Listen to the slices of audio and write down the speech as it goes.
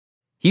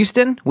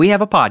Houston, we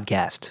have a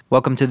podcast.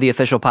 Welcome to the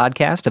official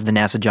podcast of the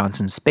NASA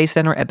Johnson Space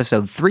Center,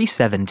 episode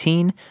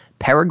 317,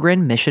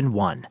 Peregrine Mission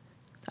One.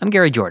 I'm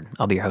Gary Jordan.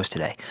 I'll be your host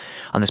today.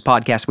 On this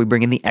podcast, we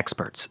bring in the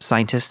experts,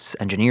 scientists,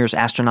 engineers,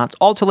 astronauts,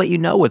 all to let you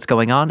know what's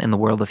going on in the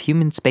world of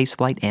human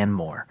spaceflight and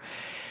more.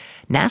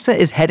 NASA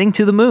is heading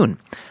to the moon.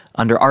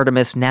 Under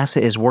Artemis,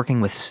 NASA is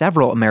working with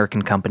several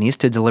American companies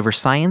to deliver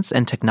science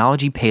and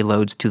technology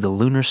payloads to the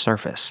lunar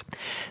surface.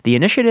 The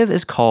initiative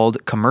is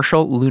called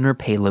Commercial Lunar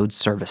Payload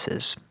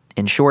Services.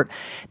 In short,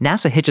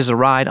 NASA hitches a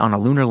ride on a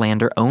lunar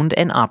lander owned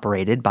and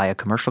operated by a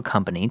commercial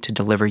company to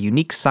deliver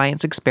unique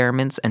science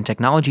experiments and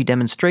technology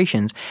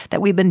demonstrations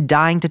that we've been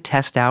dying to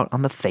test out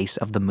on the face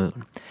of the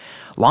moon.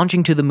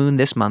 Launching to the moon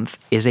this month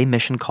is a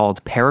mission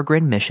called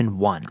Peregrine Mission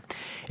One.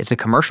 It's a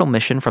commercial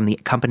mission from the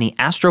company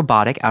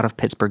Astrobotic out of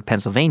Pittsburgh,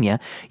 Pennsylvania,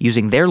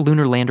 using their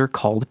lunar lander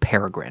called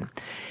Peregrine.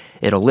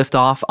 It'll lift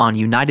off on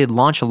United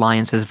Launch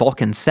Alliance's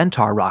Vulcan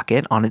Centaur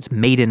rocket on its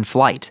maiden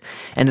flight,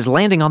 and is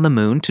landing on the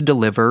moon to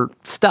deliver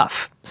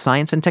stuff,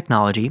 science and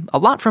technology, a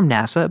lot from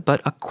NASA,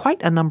 but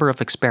quite a number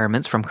of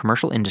experiments from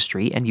commercial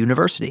industry and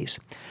universities.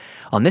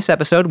 On this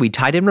episode, we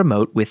tied in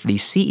remote with the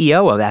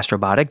CEO of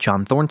Astrobotic,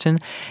 John Thornton,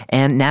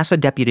 and NASA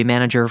Deputy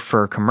Manager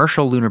for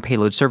Commercial Lunar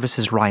Payload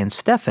Services, Ryan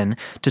Steffen,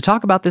 to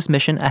talk about this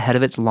mission ahead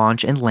of its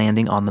launch and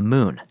landing on the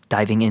moon,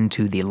 diving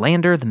into the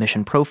lander, the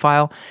mission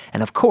profile,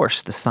 and of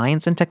course, the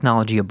science and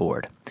technology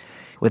aboard.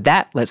 With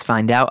that, let's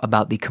find out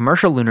about the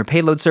Commercial Lunar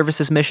Payload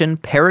Services mission,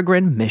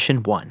 Peregrine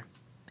Mission One.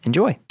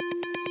 Enjoy.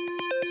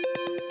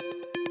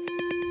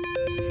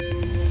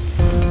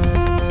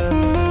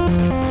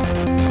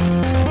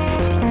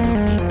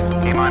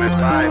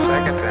 Minus 5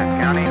 seconds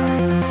and counting.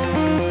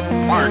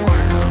 Mark.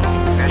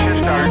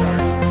 Mission start.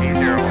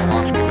 T0.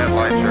 Launch commit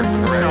light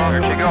circle correct.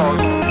 There she goes.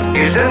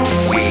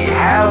 Houston, we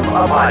have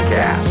a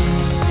podcast.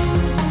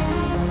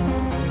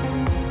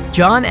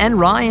 John and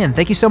Ryan,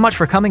 thank you so much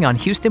for coming on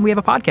Houston. We have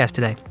a podcast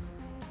today.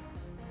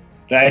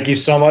 Thank you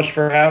so much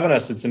for having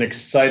us. It's an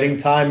exciting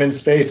time in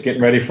space,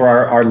 getting ready for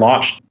our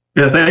launch.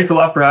 Yeah, thanks a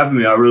lot for having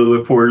me. I really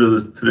look forward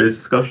to today's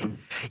discussion.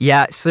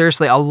 Yeah,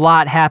 seriously, a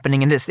lot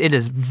happening, and it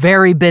is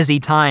very busy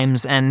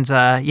times, and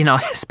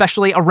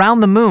especially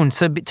around the moon.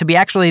 So to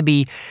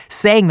be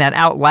saying that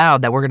out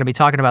loud, that we're going to be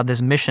talking about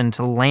this mission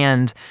to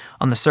land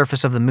on the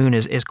surface of the moon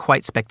is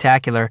quite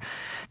spectacular.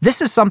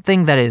 This is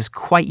something that is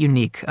quite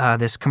unique.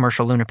 This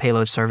Commercial Lunar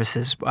Payload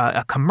Services,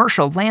 a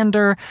commercial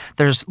lander.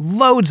 There's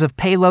loads of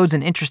payloads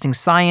and interesting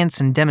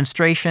science and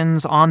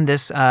demonstrations on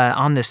this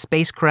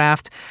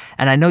spacecraft,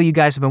 and I know you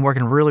guys have been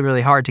working really,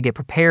 really hard to get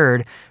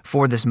prepared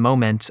for this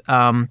moment.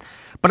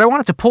 But I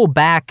wanted to pull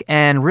back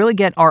and really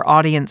get our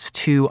audience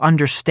to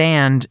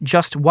understand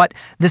just what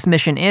this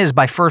mission is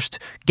by first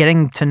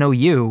getting to know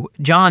you.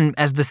 John,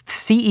 as the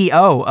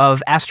CEO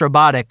of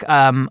Astrobotic,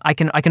 I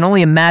can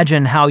only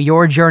imagine how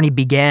your journey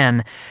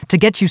began to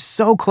get you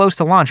so close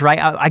to launch, right?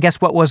 I guess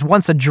what was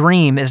once a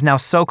dream is now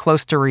so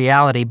close to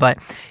reality. But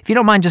if you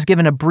don't mind just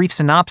giving a brief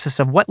synopsis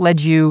of what led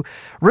you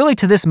really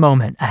to this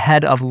moment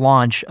ahead of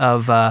launch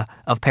of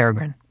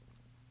Peregrine.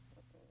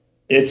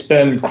 It's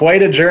been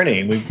quite a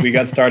journey. We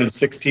got started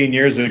 16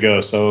 years ago,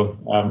 so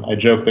I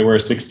joke that we're a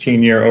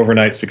 16-year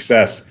overnight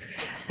success.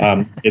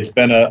 It's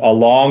been a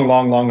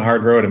long,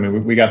 hard road. I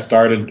mean, we got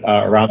started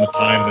around the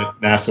time that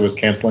NASA was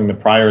canceling the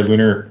prior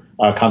lunar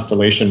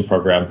constellation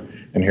program,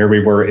 and here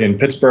we were in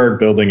Pittsburgh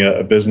building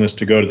a business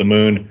to go to the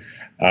moon.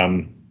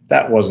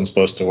 That wasn't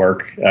supposed to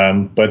work,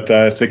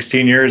 but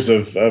 16 years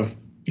of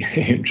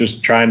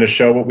just trying to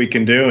show what we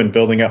can do and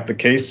building up the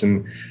case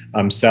and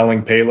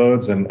selling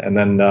payloads. And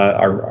then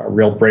our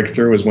real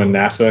breakthrough was when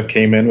NASA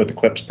came in with the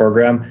CLIPS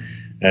program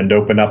and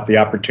opened up the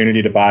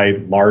opportunity to buy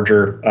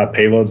larger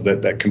payloads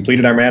that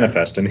completed our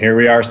manifest. And here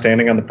we are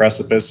standing on the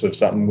precipice of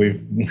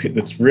something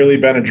that's really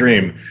been a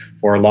dream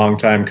for a long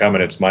time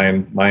coming. It's my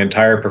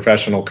entire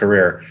professional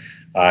career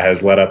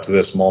has led up to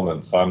this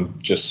moment. So I'm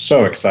just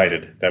so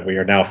excited that we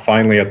are now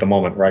finally at the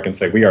moment where I can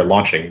say we are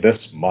launching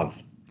this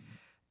month.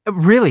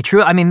 Really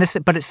true. I mean,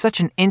 but it's such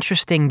an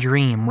interesting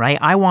dream, right?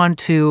 I want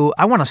to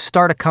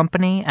start a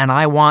company, and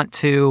I want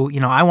to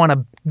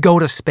go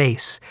to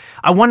space.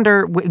 I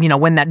wonder,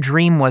 when that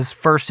dream was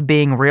first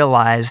being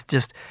realized,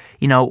 just,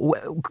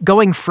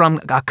 going from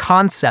a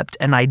concept,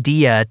 an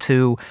idea,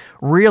 to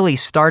really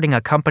starting a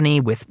company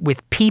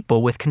with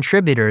people, with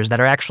contributors that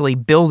are actually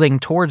building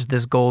towards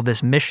this goal,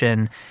 this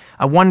mission.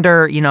 I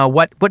wonder,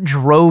 what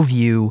drove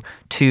you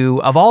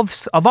to, of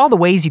all the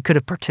ways you could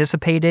have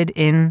participated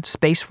in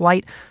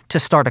spaceflight, to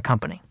start a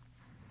company?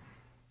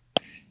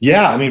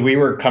 Yeah, I mean, we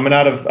were coming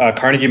out of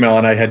Carnegie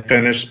Mellon. I had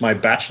finished my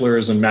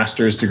bachelor's and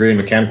master's degree in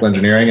mechanical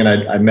engineering, and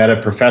I met a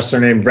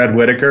professor named Red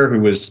Whitaker who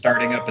was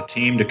starting up a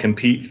team to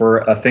compete for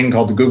a thing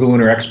called the Google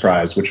Lunar X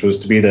Prize, which was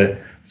to be the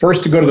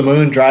first to go to the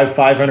moon, drive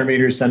 500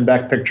 meters, send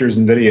back pictures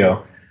and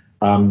video.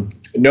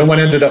 No one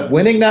ended up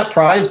winning that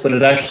prize, but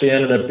it actually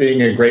ended up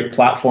being a great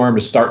platform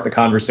to start the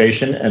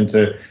conversation and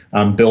to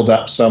build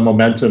up some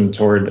momentum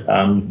toward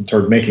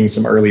making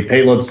some early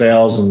payload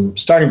sales and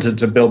starting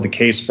to build the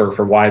case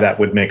for why that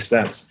would make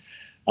sense.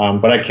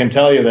 But I can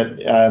tell you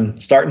that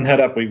starting that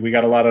up, we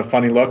got a lot of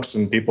funny looks,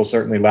 and people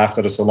certainly laughed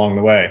at us along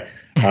the way,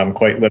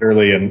 quite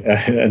literally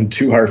and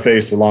to our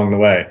face along the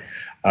way.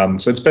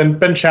 So it's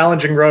been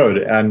challenging road,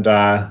 and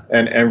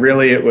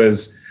really it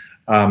was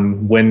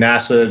when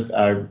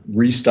NASA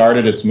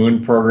restarted its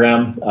moon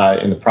program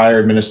in the prior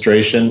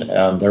administration.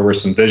 There were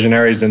some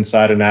visionaries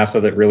inside of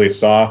NASA that really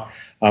saw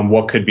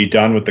what could be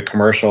done with the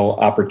commercial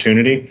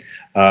opportunity.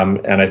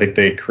 And I think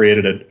they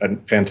created a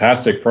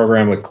fantastic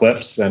program with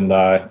CLIPS, and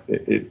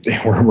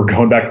we're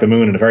going back to the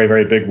moon in a very,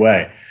 very big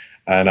way.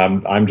 And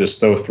I'm just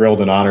so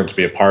thrilled and honored to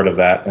be a part of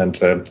that and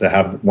to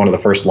have one of the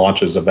first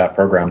launches of that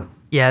program.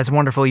 Yeah, it's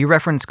wonderful. You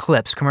referenced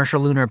CLIPS,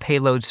 Commercial Lunar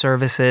Payload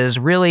Services.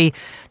 Really,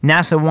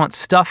 NASA wants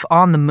stuff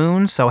on the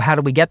moon, so how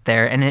do we get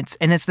there? And it's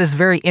this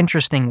very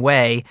interesting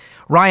way.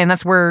 Ryan,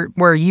 that's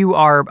where you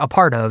are a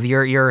part of.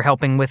 You're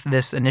helping with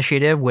this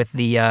initiative with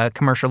the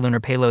Commercial Lunar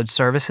Payload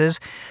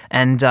Services.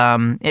 And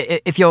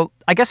if you'll,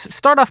 I guess,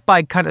 start off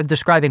by kind of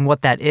describing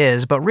what that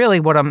is. But really,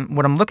 what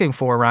I'm looking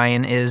for,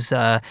 Ryan, is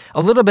a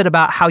little bit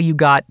about how you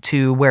got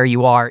to where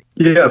you are.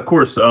 Yeah, of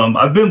course.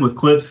 I've been with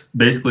CLIPS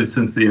basically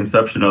since the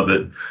inception of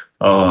it.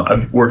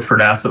 I've worked for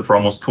NASA for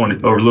almost a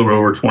little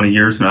over 20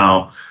 years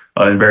now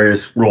in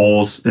various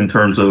roles in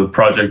terms of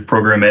project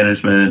program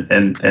management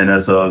and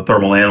as a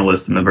thermal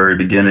analyst in the very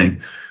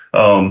beginning.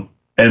 And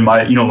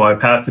my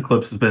path to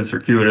CLIPS has been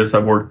circuitous.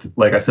 I've worked,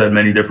 like I said,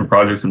 many different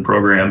projects and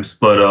programs,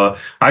 but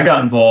I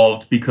got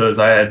involved because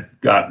I had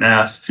gotten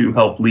asked to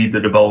help lead the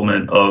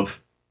development of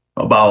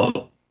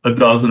about a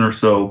dozen or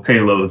so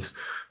payloads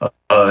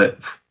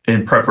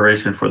in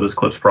preparation for this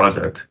CLIPS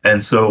project.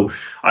 And so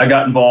I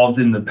got involved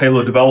in the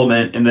payload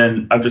development, and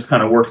then I've just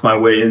kind of worked my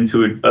way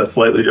into a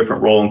slightly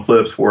different role in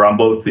CLIPS, where I'm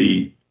both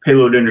the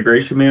payload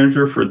integration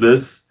manager for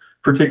this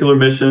particular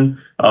mission,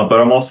 but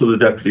I'm also the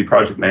deputy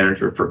project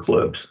manager for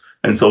CLIPS.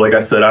 And so, like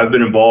I said, I've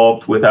been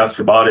involved with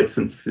Astrobotic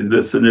since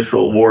this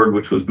initial award,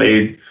 which was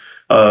made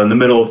in the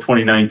middle of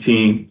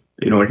 2019.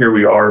 And here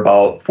we are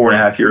about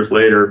 4.5 years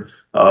later,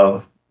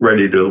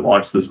 ready to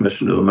launch this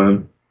mission to the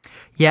moon.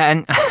 Yeah,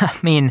 and I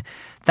mean,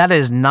 that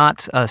is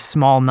not a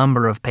small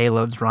number of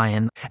payloads,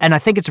 Ryan. And I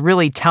think it's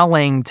really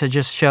telling to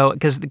just show,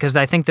 because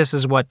I think this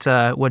is what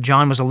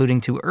John was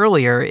alluding to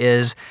earlier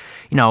is,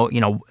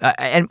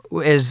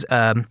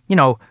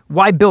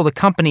 why build a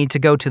company to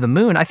go to the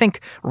moon? I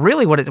think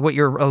really what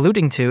you're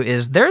alluding to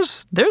is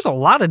there's a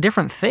lot of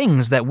different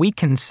things that we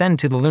can send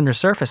to the lunar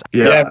surface.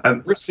 Yeah,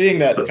 we're seeing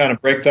that kind of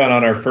breakdown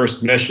on our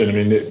first mission. I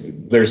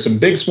mean, there's some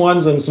big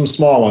ones and some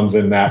small ones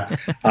in that.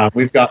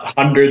 We've got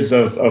hundreds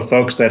of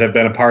folks that have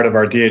been a part of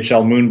our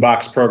DHL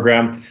Moonbox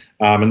program.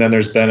 And then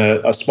there's been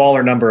a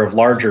smaller number of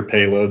larger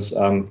payloads,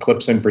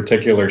 CLIPS in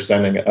particular,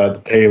 sending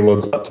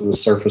payloads up to the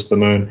surface of the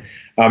moon.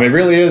 It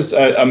really is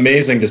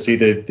amazing to see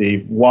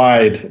the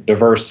wide,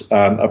 diverse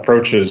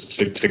approaches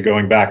to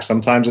going back.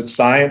 Sometimes it's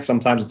science,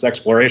 sometimes it's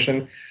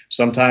exploration,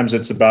 sometimes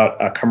it's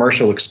about a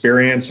commercial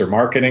experience or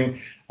marketing.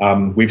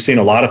 We've seen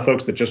a lot of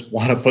folks that just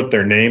want to put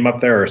their name up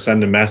there or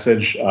send a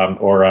message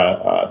or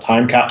a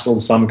time capsule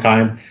of some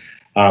kind.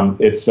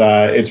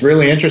 It's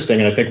really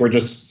interesting, and I think we're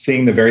just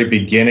seeing the very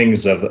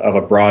beginnings of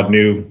a broad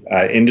new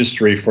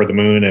industry for the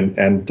moon,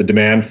 and the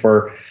demand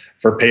for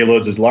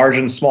payloads is large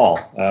and small.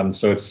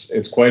 So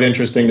it's quite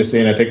interesting to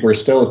see, and I think we're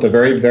still at the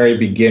very, very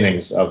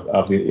beginnings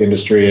of the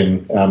industry,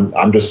 and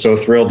I'm just so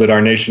thrilled that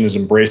our nation is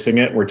embracing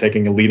it. We're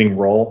taking a leading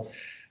role,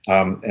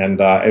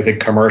 and I think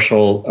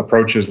commercial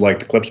approaches like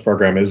the CLIPS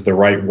program is the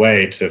right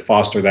way to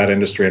foster that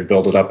industry and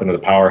build it up into the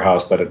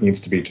powerhouse that it needs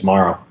to be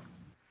tomorrow.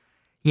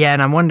 Yeah,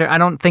 and I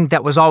don't think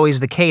that was always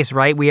the case,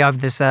 right? We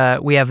have this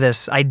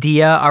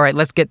idea, all right,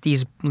 let's get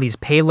these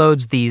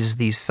payloads,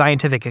 these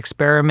scientific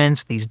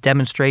experiments, these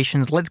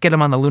demonstrations, let's get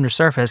them on the lunar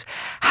surface.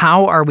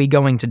 How are we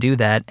going to do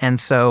that? And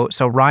so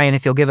Ryan,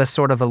 if you'll give us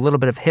sort of a little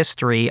bit of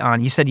history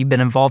on, you said you've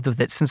been involved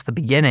with it since the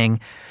beginning,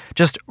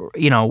 just,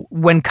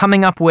 when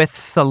coming up with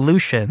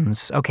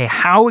solutions, okay,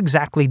 how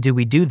exactly do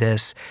we do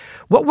this?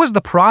 What was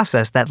the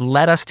process that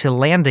led us to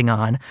landing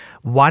on,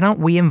 why don't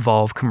we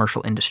involve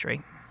commercial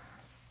industry?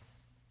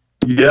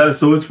 Yeah,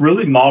 so it's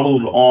really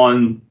modeled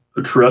on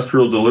a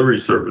terrestrial delivery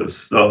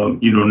service,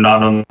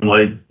 not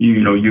unlike,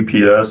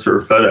 UPS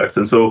or FedEx.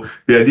 And so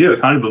the idea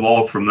kind of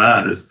evolved from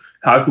that is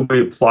how can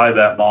we apply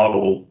that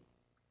model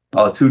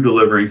to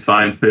delivering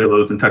science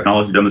payloads and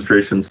technology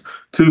demonstrations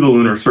to the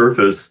lunar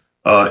surface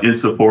in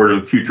support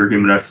of future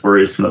human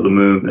exploration of the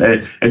moon.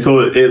 And so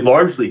it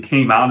largely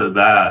came out of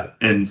that.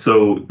 And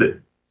so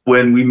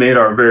when we made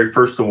our very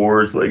first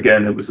awards,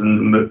 again, it was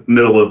in the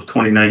middle of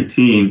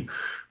 2019,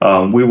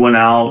 we went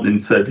out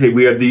and said, hey,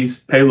 we have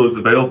these payloads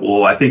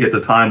available. I think at the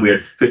time we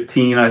had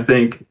 15,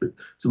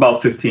 it's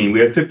about 15.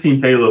 We had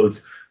 15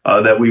 payloads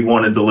that we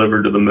want to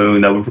deliver to the moon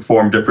that would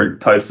perform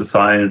different types of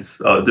science,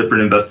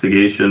 different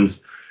investigations,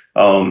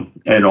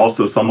 and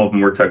also some of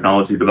them were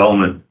technology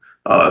development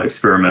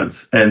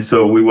experiments. And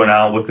so we went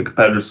out with a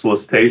competitive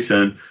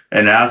solicitation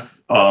and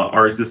asked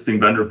our existing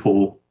vendor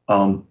pool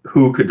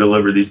who could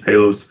deliver these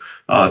payloads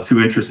to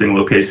interesting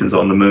locations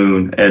on the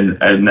moon.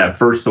 And that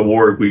first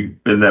award,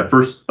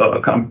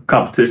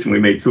 competition, we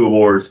made 2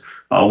 awards.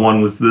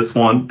 One was this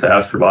one to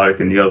Astrobotic,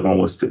 and the other one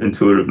was to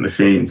Intuitive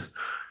Machines.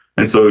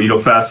 And so,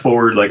 fast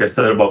forward, like I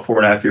said, about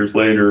 4.5 years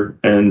later,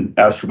 and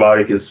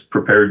Astrobotic is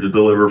prepared to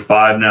deliver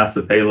 5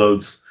 NASA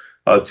payloads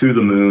to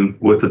the moon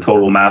with a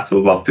total mass of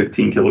about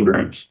 15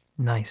 kilograms.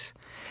 Nice.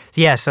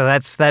 Yeah, so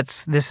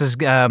this is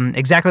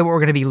exactly what we're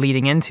going to be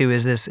leading into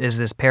is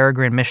this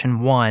Peregrine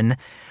Mission One.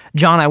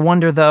 John, I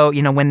wonder though,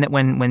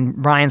 when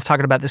Ryan's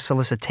talking about this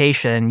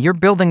solicitation, you're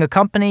building a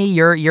company,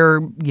 you're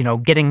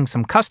getting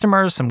some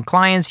customers, some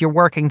clients, you're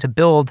working to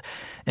build,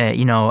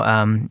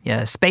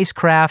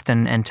 spacecraft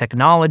and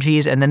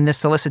technologies, and then this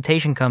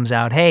solicitation comes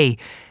out. Hey,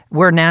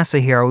 we're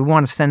NASA here. We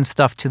want to send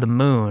stuff to the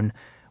moon.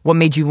 What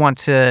made you want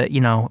to,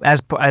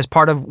 as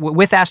part of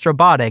with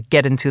Astrobotic,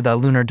 get into the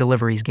lunar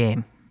deliveries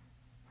game?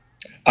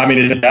 I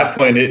mean, at that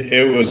point,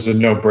 it was a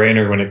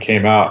no-brainer when it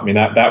came out. I mean,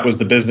 that was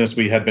the business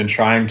we had been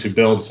trying to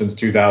build since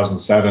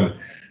 2007,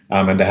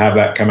 and to have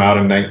that come out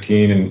in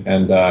 19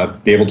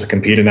 and be able to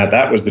compete in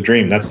that was the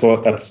dream. That's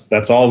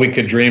all we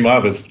could dream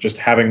of, is just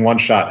having one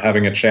shot,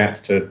 having a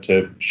chance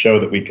to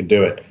show that we could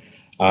do it.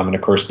 And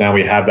of course, now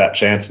we have that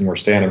chance, and we're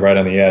standing right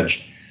on the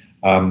edge.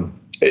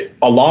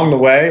 Along the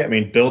way, I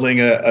mean, building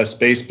a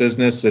space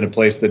business in a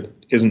place that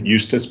isn't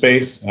used to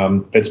space.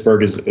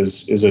 Pittsburgh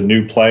is a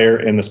new player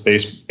in the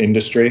space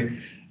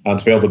industry.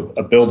 To be able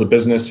to build a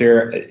business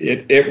here,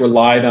 it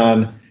relied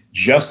on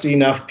just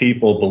enough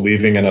people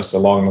believing in us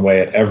along the way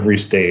at every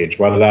stage,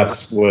 whether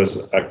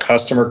was a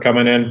customer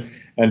coming in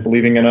and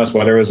believing in us,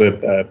 whether it was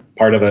a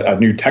part of a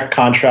new tech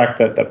contract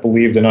that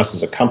believed in us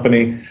as a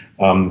company,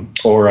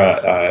 or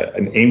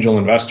an angel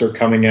investor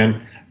coming in.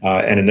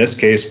 And in this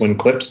case, when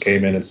CLPS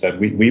came in and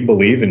said, we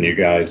believe in you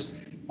guys,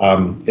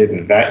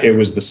 it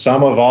was the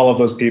sum of all of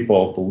those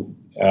people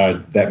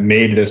that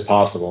made this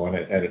possible. And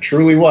it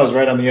truly was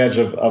right on the edge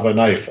of a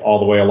knife all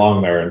the way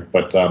along there.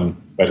 But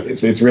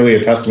it's really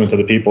a testament to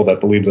the people that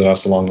believed in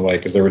us along the way,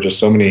 because there were just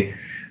so many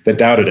that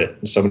doubted it.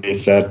 And so many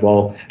said,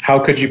 well, how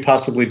could you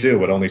possibly do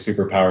what only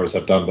superpowers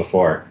have done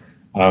before?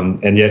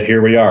 And yet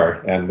here we are.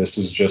 And this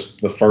is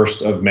just the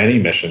first of many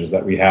missions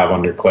that we have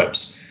under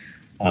CLPS.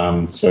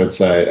 So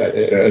it's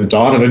a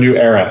dawn of a new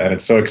era, and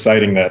it's so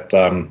exciting that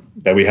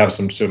we have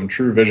some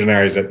true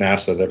visionaries at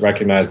NASA that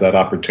recognize that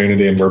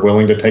opportunity, and we're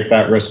willing to take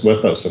that risk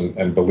with us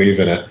and believe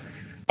in it.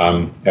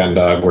 And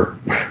we're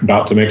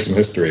about to make some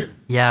history.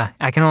 Yeah,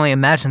 I can only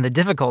imagine the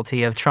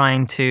difficulty of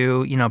trying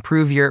to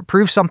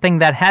prove something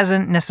that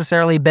hasn't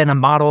necessarily been a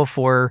model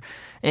for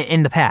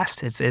in the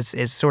past.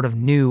 It's sort of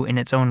new in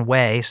its own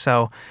way.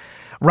 So,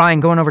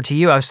 Ryan, going over to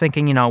you, I was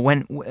thinking, John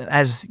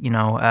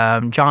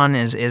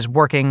is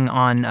working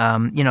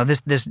on,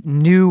 this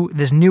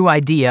new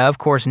idea. Of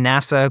course,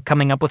 NASA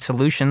coming up with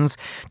solutions,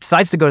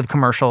 decides to go to the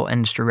commercial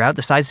industry route,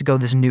 decides to go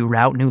this new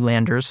route, new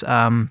landers,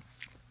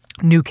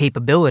 new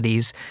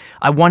capabilities.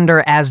 I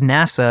wonder, as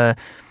NASA,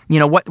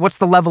 what's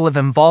the level of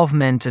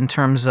involvement in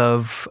terms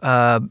of,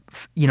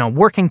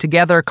 working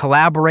together,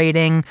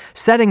 collaborating,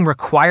 setting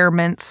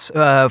requirements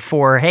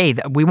for, hey,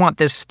 we want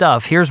this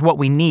stuff. Here's what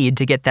we need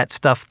to get that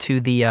stuff to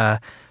the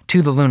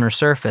lunar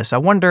surface. I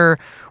wonder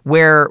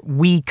where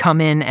we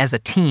come in as a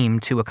team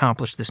to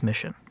accomplish this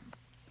mission.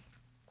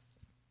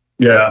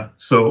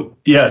 So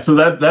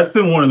that's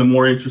been one of the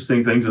more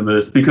interesting things of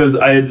this, because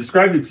I had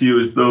described it to you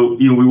as though,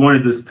 we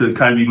wanted this to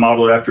kind of be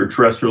modeled after a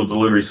terrestrial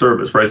delivery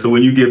service, right? So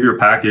when you give your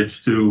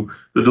package to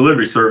the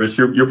delivery service,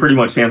 you're pretty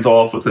much hands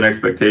off with an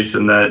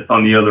expectation that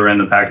on the other end,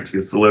 the package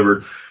gets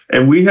delivered.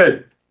 And we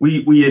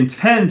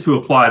intend to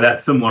apply that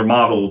similar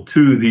model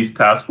to these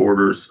task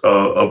orders,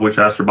 of which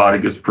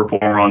Astrobotic is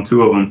performing on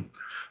 2 of them.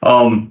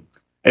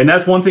 And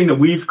that's one thing that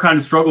we've kind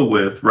of struggled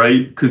with,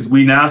 right? Because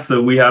we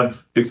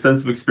have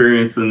extensive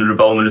experience in the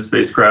development of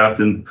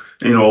spacecraft, and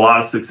a lot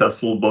of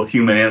successful both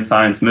human and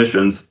science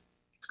missions.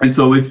 And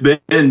so it's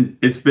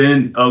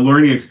been a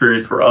learning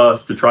experience for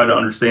us to try to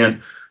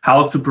understand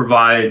how to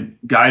provide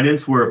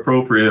guidance where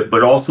appropriate,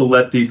 but also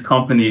let these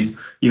companies,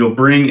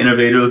 bring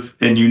innovative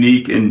and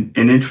unique and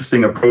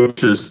interesting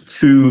approaches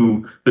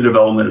to the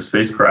development of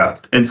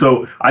spacecraft. And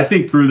so I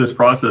think through this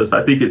process,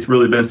 I think it's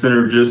really been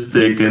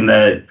synergistic in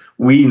that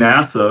we,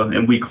 NASA,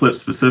 and we CLPS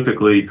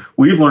specifically,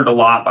 we've learned a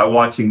lot by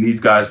watching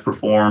these guys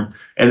perform.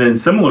 And then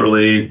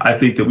similarly, I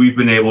think that we've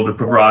been able to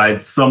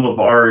provide some of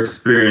our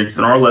experience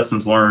and our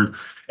lessons learned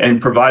and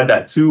provide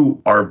that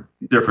to our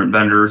different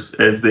vendors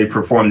as they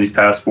perform these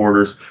task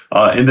orders.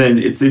 And then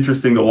it's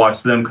interesting to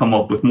watch them come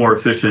up with more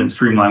efficient and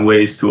streamlined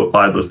ways to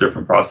apply those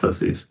different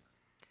processes.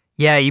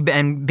 Yeah,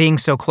 and being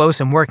so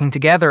close and working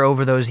together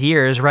over those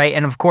years, right?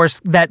 And of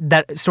course,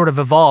 that sort of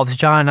evolves.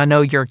 John, I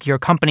know your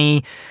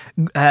company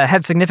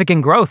had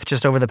significant growth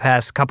just over the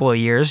past couple of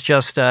years.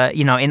 Just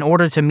in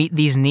order to meet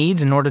these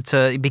needs,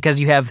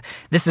 because you have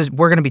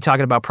we're going to be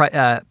talking about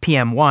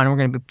PM1, we're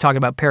going to be talking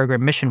about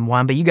Peregrine Mission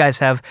One, but you guys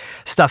have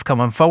stuff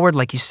coming forward,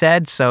 like you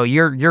said. So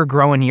you're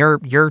growing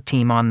your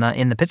team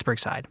in the Pittsburgh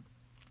side.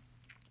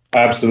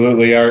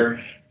 Absolutely.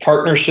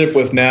 partnership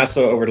with NASA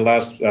over the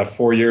last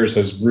 4 years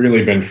has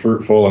really been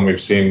fruitful, and we've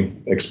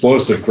seen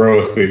explosive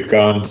growth. We've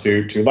gone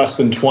to less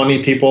than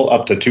 20 people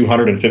up to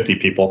 250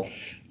 people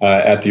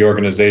at the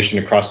organization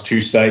across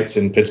 2 sites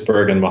in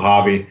Pittsburgh and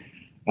Mojave.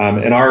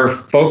 And our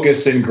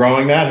focus in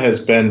growing that has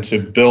been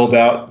to build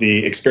out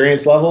the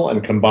experience level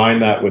and combine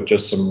that with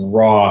just some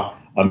raw,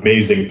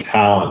 amazing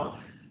talent.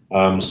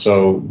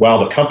 So while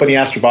the company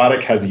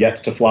Astrobotic has yet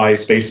to fly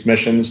space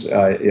missions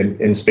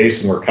in space,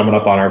 and we're coming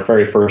up on our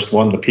very first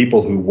one, the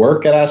people who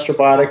work at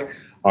Astrobotic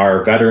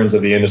are veterans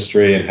of the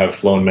industry and have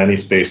flown many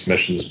space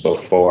missions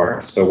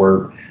before. So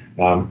we're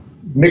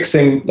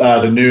mixing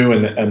the new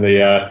and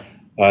the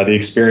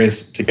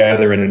experience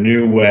together in a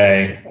new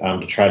way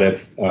to try to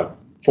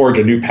forge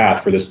a new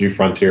path for this new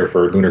frontier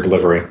for lunar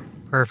delivery.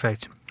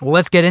 Perfect. Well,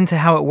 let's get into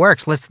how it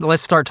works.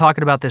 Let's start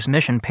talking about this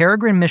mission,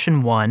 Peregrine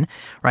Mission One.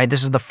 Right,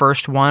 this is the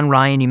first one.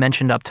 Ryan, you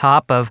mentioned up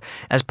top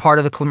as part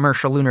of the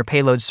Commercial Lunar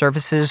Payload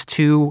Services.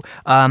 Two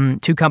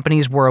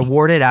companies were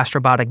awarded,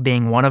 Astrobotic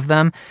being one of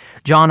them.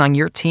 John, on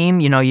your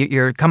team,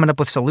 you're coming up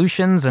with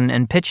solutions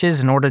and pitches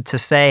in order to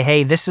say,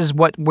 hey, this is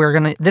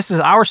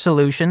our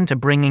solution to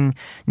bringing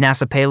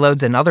NASA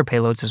payloads and other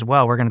payloads as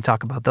well. We're going to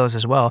talk about those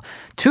as well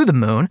to the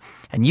moon.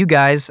 And you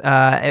guys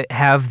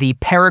have the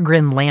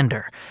Peregrine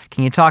lander.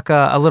 Can you talk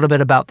a little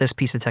bit about this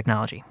piece of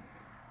technology?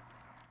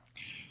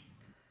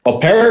 Well,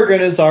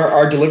 Peregrine is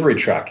our delivery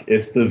truck.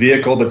 It's the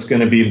vehicle that's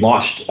going to be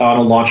launched on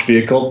a launch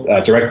vehicle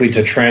directly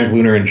to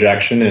translunar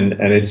injection, and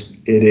it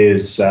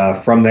is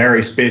from there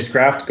a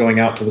spacecraft going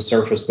out to the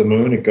surface of the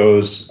moon. It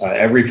goes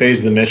every phase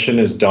of the mission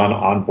is done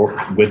on board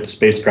with the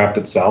spacecraft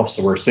itself.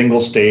 So we're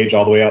single stage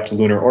all the way out to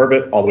lunar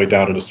orbit, all the way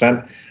down to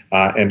descent,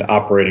 and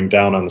operating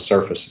down on the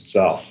surface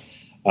itself.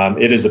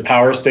 It is a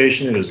power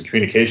station. It is a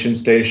communication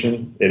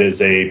station. It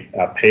is a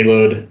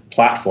payload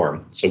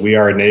platform. So we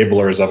are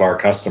enablers of our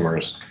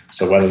customers.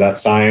 So whether that's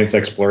science,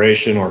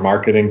 exploration, or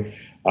marketing,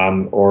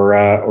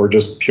 or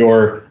just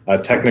pure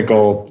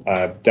technical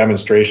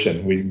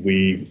demonstration,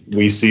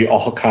 we see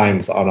all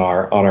kinds on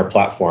our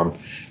platform.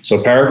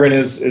 So Peregrine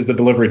is the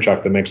delivery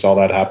truck that makes all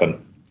that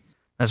happen.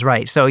 That's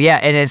right. So yeah,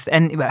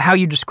 and how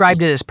you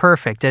described it is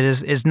perfect. It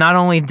is not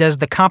only does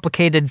the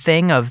complicated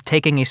thing of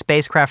taking a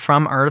spacecraft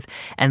from Earth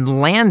and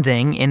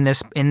landing in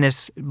this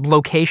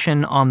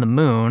location on the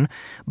moon,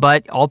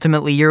 but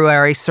ultimately you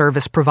are a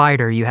service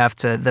provider. You have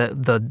to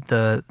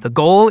the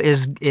goal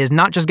is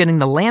not just getting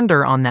the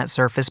lander on that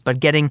surface, but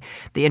getting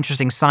the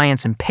interesting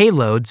science and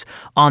payloads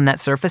on that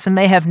surface, and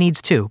they have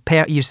needs too.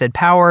 You said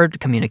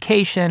powered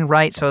communication,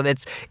 right? So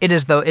it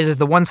is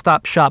the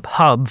one-stop shop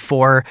hub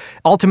for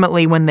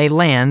ultimately when they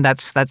land.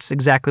 That's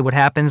exactly what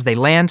happens. They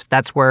land.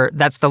 That's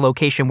the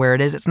location where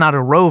it is. It's not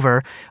a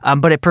rover,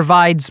 but it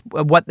provides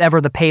whatever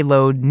the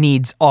payload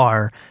needs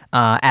are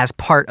as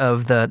part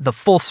of the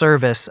full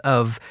service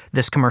of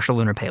this commercial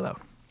lunar payload.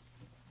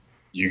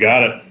 You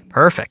got it.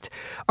 Perfect.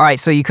 All right,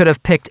 so you could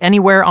have picked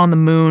anywhere on the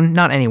moon,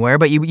 not anywhere,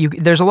 but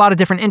there's a lot of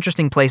different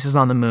interesting places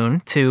on the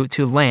moon to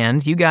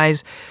land. You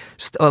guys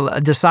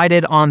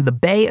decided on the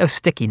Bay of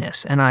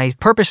Stickiness, and I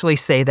purposely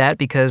say that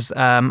because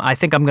I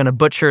think I'm going to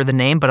butcher the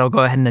name, but I'll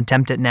go ahead and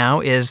attempt it now.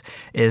 Is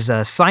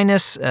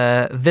sinus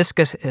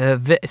viscous?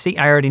 See,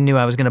 I already knew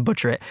I was going to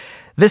butcher it.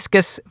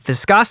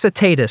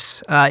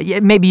 Viscositatis.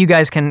 Maybe you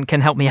guys can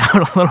help me out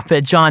a little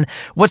bit, John.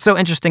 What's so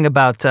interesting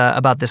about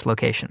this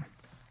location?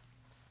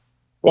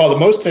 Well, the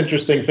most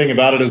interesting thing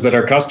about it is that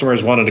our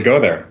customers wanted to go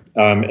there,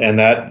 and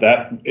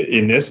that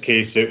in this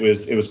case it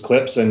was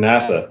CLPS and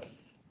NASA.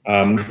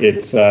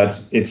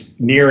 It's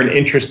near an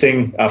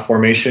interesting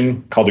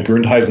formation called the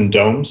Grundheisen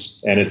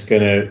domes, and it's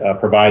going to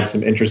provide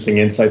some interesting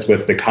insights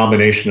with the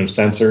combination of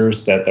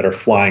sensors that are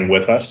flying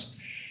with us.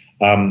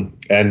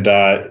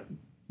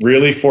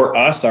 Really, for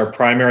us, our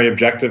primary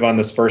objective on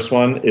this first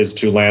one is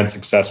to land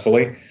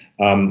successfully.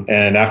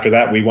 And after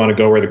that, we want to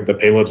go where the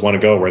payloads want to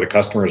go, where the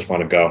customers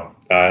want to go.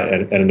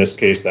 And in this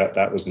case,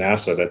 that was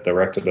NASA that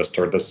directed us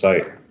toward this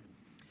site.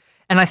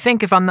 And I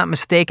think, if I'm not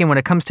mistaken, when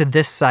it comes to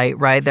this site,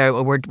 right, there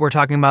we're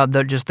talking about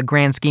just the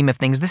grand scheme of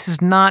things. This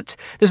is not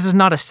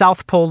a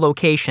South Pole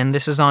location.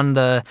 This is on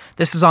the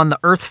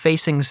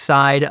Earth-facing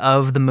side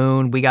of the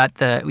moon. We got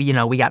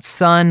we got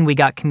sun, we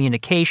got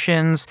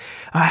communications.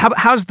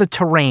 How's the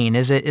terrain?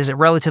 Is it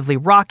relatively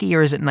rocky,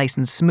 or is it nice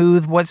and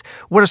smooth? What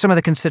are some of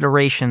the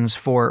considerations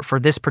for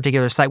this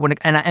particular site?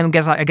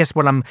 I guess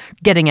what I'm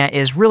getting at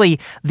is really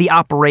the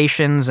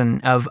operations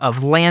and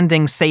of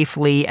landing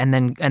safely and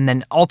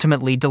then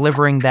ultimately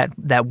delivering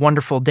that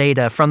wonderful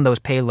data from those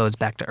payloads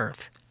back to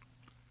Earth.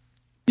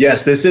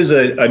 Yes, this is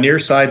a near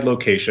side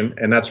location,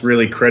 and that's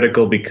really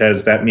critical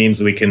because that means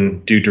we can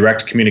do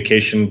direct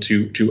communication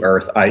to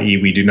Earth,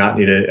 i.e. we do not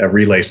need a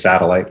relay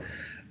satellite.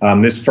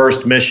 This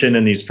first mission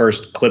and these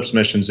first CLPS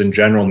missions in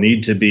general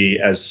need to be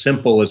as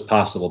simple as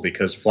possible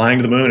because flying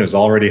to the moon is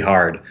already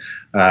hard,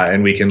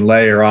 and we can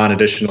layer on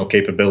additional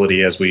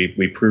capability as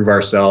we prove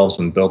ourselves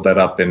and build that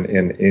up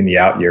in the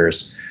out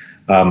years.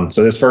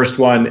 So this first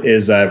one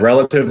is a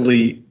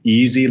relatively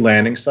easy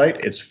landing site.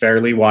 It's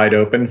fairly wide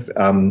open,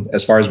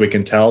 as far as we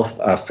can tell,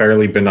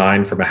 fairly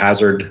benign from a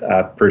hazard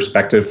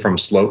perspective from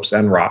slopes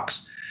and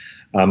rocks.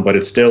 But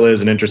it still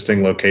is an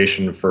interesting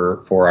location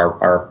for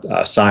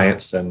our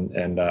science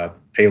and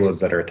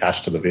payloads that are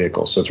attached to the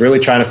vehicle. So it's really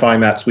trying to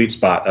find that sweet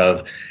spot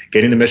of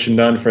getting the mission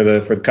done for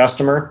the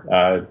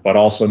customer, but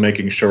also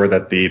making sure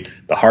that the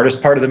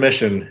hardest part of the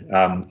mission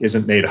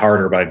isn't made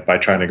harder by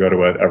trying to go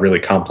to a really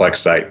complex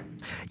site.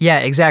 Yeah,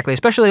 exactly.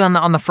 Especially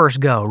on the first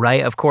go,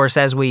 right? Of course,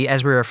 as we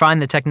refine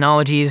the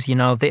technologies,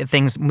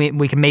 things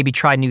we can maybe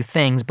try new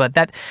things, but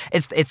that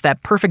it's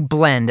that perfect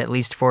blend, at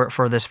least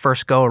for this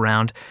first go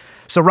around.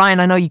 So Ryan,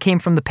 I know you came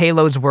from the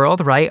payloads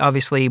world, right?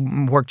 Obviously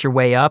worked your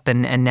way up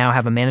and now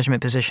have a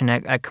management position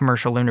at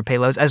Commercial Lunar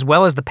Payloads, as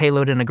well as the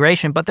payload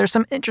integration. But there's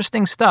some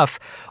interesting stuff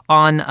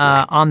on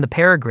the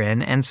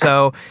Peregrine, and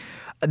so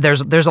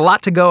there's a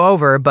lot to go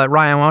over. But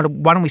Ryan,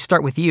 why don't we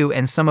start with you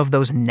and some of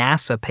those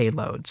NASA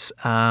payloads?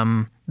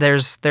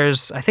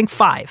 There's I think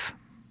 5.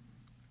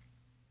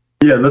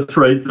 Yeah, that's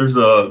right. There's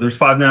 5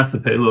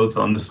 NASA payloads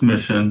on this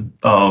mission.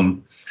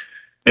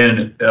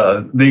 And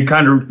they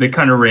kind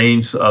of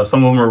range. Some of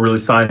them are really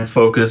science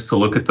focused to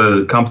look at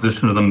the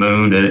composition of the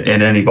moon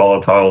and any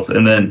volatiles,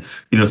 and then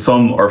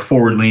some are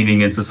forward leaning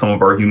into some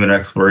of our human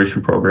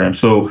exploration programs.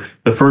 So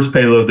the first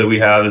payload that we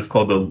have is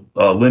called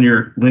the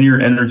linear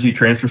energy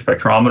transfer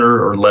spectrometer,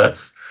 or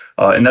LETS.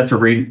 And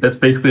that's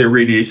basically a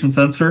radiation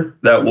sensor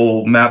that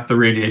will map the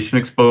radiation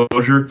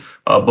exposure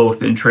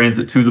both in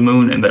transit to the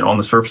moon and then on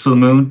the surface of the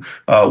moon,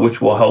 which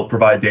will help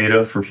provide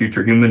data for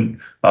future human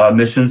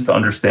missions to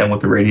understand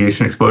what the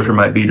radiation exposure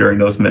might be during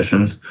those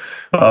missions.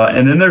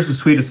 And then there's a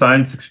suite of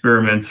science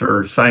experiments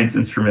or science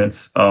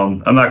instruments. I'm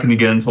not going to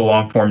get into a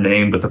long form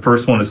name, but the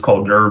first one is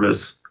called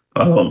NIRVIS,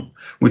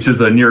 which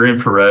is a near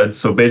infrared.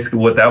 So basically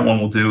what that one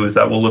will do is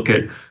that will look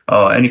at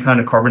any kind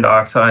of carbon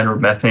dioxide or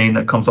methane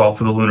that comes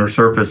off of the lunar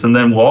surface. And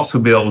then we'll also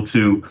be able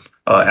to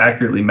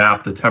accurately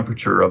map the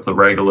temperature of the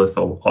regolith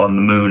on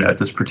the moon at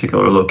this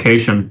particular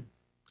location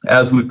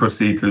as we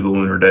proceed through the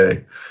lunar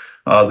day.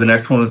 The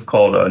next one is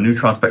called a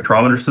neutron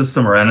spectrometer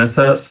system, or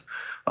NSS.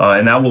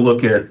 And that will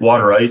look at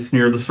water ice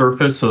near the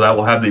surface. So that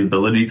will have the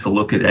ability to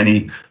look at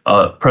any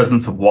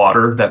presence of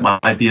water that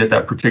might be at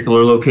that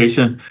particular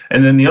location.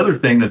 And then the other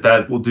thing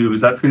that will do is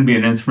that's going to be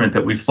an instrument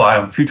that we fly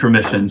on future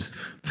missions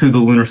to the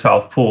lunar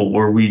South Pole,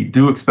 where we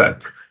do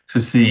expect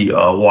to see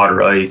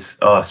water ice,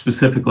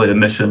 specifically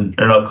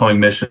an upcoming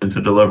mission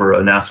to deliver a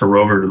NASA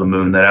rover to the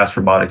moon that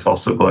Astrobotic's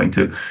also going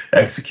to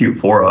execute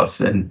for us.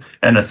 And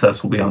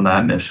NSS will be on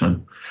that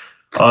mission.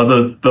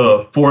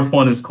 The fourth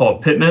one is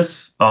called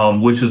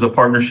PITMIS, which is a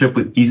partnership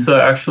with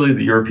ESA, actually,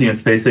 the European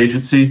Space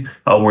Agency,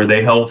 where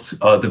they helped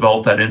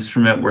develop that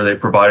instrument, where they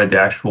provided the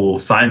actual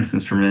science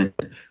instrument,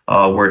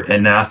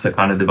 and NASA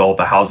kind of developed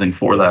the housing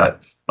for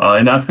that.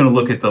 And that's going to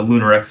look at the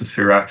lunar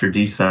exosphere after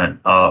descent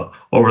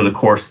over the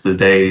course of the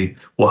day,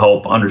 will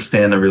help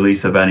understand the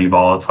release of any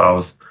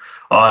volatiles.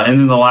 And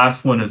then the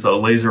last one is a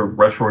laser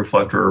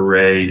retroreflector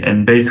array.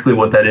 And basically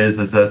what that is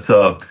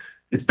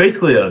it's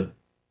basically a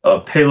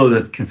payload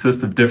that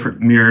consists of different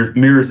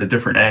mirrors at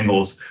different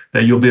angles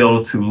that you'll be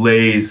able to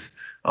laze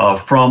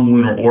from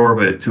lunar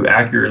orbit to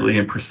accurately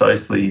and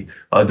precisely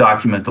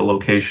document the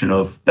location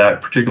of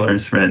that particular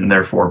instrument, and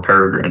therefore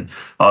Peregrine.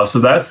 So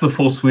that's the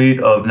full suite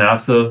of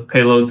NASA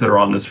payloads that are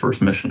on this first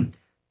mission.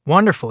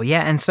 Wonderful.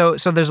 Yeah. And so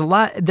there's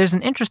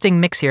an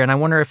interesting mix here, and I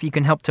wonder if you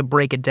can help to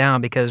break it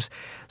down, because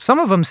some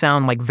of them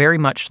sound like very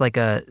much like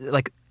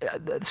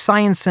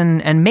science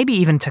and maybe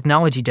even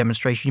technology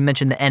demonstration. You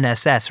mentioned the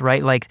NSS,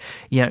 right? Like,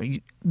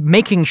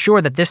 making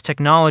sure that this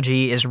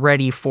technology is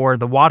ready for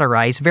the water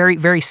ice, very,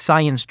 very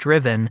science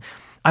driven.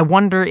 I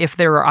wonder if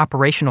there are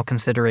operational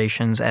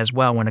considerations as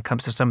well when it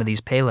comes to some of these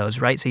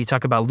payloads, right? So you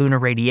talk about lunar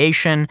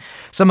radiation,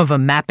 some of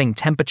them mapping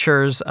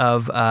temperatures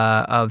of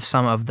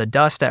some of the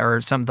dust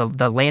or some of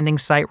the landing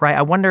site, right?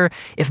 I wonder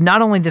if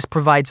not only this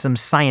provides some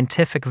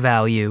scientific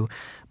value,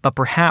 but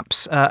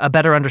perhaps a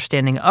better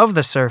understanding of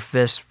the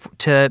surface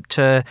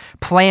to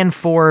plan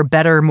for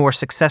better, more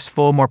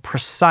successful, more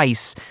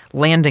precise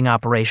landing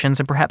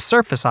operations and perhaps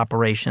surface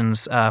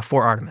operations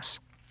for Artemis.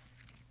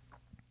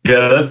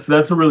 Yeah,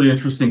 that's a really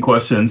interesting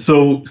question.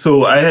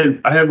 So I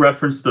had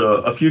referenced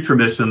a future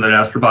mission that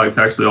Astrobotic's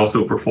actually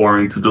also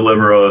performing to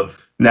deliver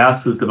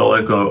NASA's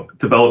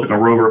developing a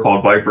rover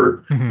called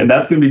Viper, and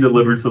that's going to be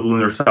delivered to the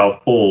lunar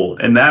South Pole.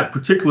 And that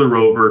particular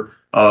rover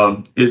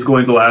is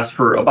going to last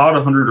for about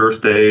 100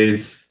 Earth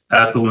days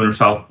at the lunar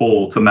South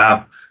Pole to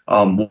map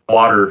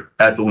water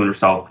at the lunar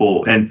South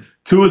Pole. And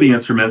two of the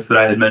instruments that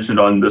I had mentioned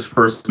on this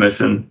first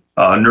mission,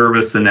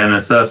 NIRVIS and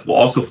NSS, will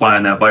also fly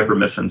on that Viper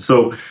mission.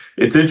 So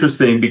it's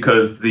interesting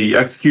because the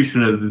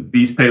execution of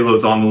these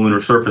payloads on the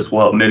lunar surface will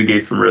help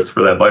mitigate some risk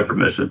for that Viper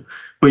mission.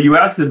 But you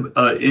asked an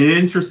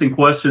interesting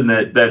question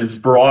that is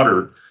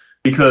broader,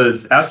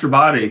 because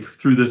Astrobotic,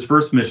 through this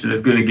first mission,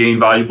 is going to gain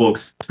valuable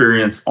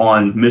experience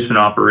on mission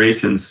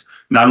operations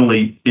not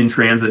only in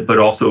transit, but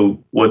also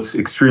what's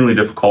extremely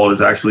difficult is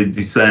actually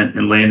descent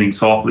and landing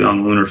softly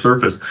on the lunar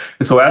surface.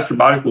 And so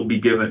Astrobotic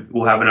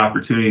will have an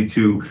opportunity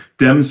to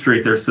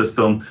demonstrate their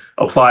system,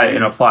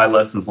 apply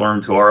lessons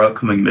learned to our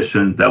upcoming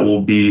mission that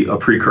will be a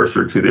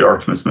precursor to the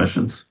Artemis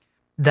missions.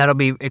 That'll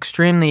be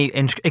extremely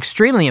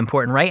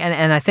important, right?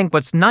 And I think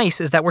what's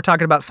nice is that we're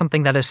talking about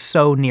something that is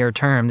so near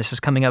term. This is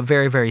coming up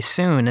very, very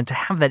soon. And to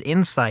have that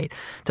insight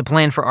to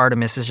plan for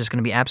Artemis is just going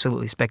to be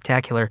absolutely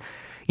spectacular.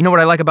 You know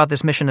what I like about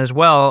this mission as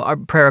well, our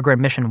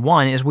Peregrine Mission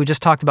One, is we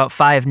just talked about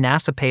 5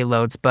 NASA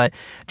payloads, but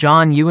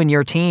John, you and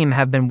your team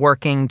have been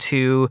working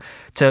to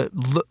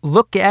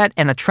look at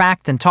and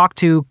attract and talk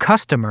to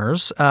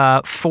customers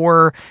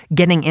for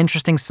getting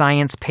interesting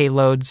science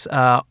payloads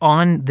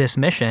on this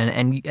mission,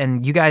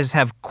 and you guys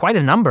have quite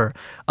a number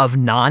of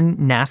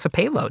non-NASA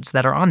payloads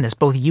that are on this,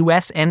 both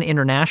U.S. and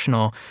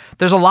international.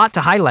 There's a lot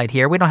to highlight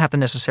here. We don't have to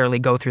necessarily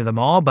go through them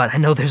all, but I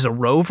know there's a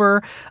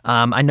rover.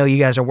 I know you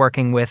guys are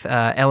working with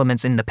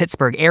elements in the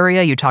Pittsburgh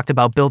area. You talked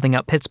about building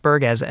up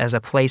Pittsburgh as a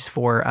place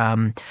for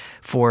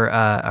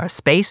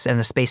space and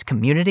the space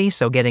community,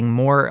 so getting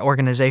more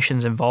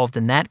organizations involved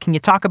in that. Can you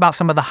talk about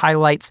some of the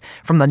highlights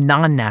from the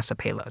non-NASA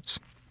payloads?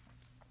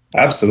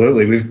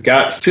 Absolutely. We've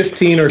got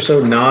 15 or so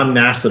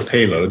non-NASA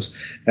payloads,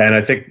 and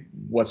I think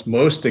what's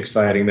most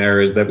exciting there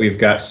is that we've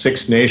got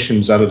 6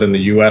 nations other than the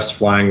U.S.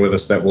 flying with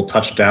us that will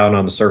touch down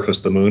on the surface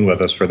of the moon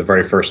with us for the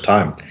very first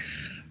time.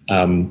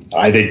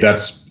 I think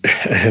that's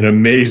an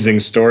amazing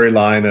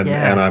storyline,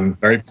 and I'm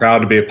very proud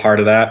to be a part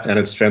of that. And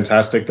it's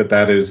fantastic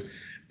that is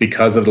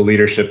because of the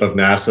leadership of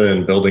NASA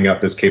and building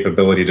up this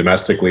capability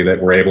domestically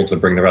that we're able to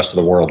bring the rest of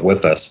the world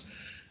with us.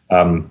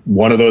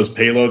 One of those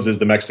payloads is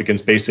the Mexican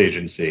Space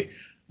Agency.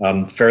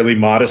 Fairly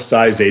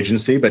modest-sized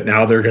agency, but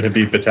now they're going to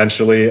be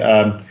potentially,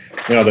 among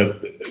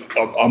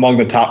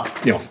the top,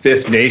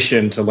 5th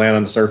nation to land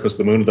on the surface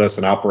of the moon with us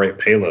and operate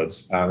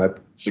payloads.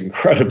 That's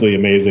incredibly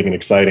amazing and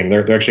exciting.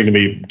 They're actually going to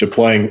be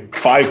deploying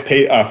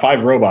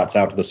 5 robots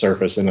out to the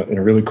surface in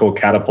a really cool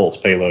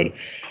catapult payload,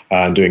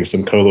 doing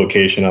some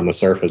co-location on the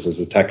surface as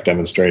a tech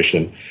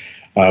demonstration.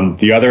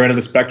 The other end of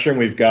the spectrum,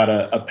 we've got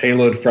a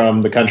payload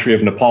from the country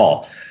of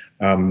Nepal.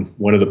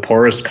 One of the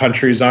poorest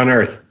countries on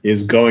Earth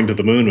is going to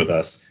the moon with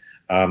us.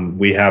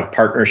 We have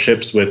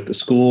partnerships with the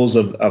schools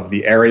of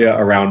the area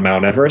around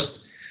Mount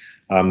Everest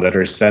that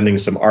are sending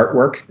some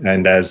artwork.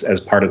 And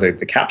as part of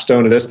the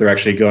capstone of this, they're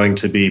actually going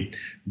to be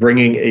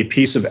bringing a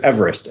piece of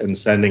Everest and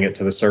sending it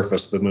to the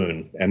surface of the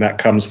moon. And that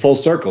comes full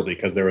circle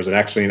because there was a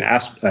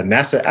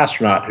NASA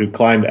astronaut who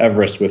climbed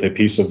Everest with a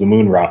piece of the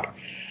moon rock.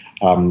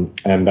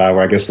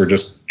 I guess we're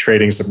just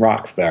trading some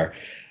rocks there.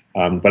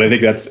 But I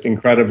think that's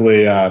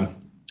incredibly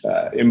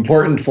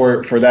important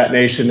for that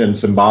nation and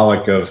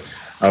symbolic of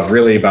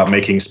really about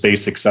making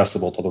space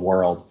accessible to the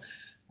world.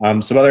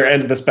 Some other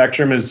ends of the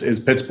spectrum is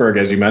Pittsburgh,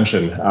 as you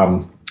mentioned.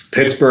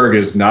 Pittsburgh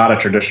is not a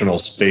traditional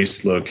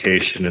space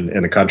location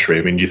in the country.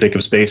 I mean, you think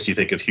of space, you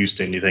think of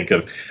Houston, you think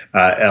of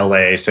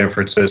LA, San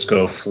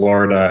Francisco,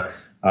 Florida.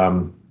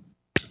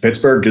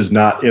 Pittsburgh is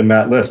not in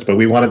that list, but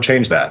we want to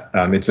change that.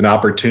 It's an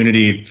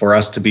opportunity for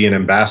us to be an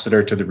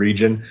ambassador to the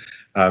region,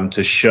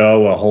 to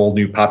show a whole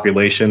new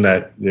population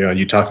that,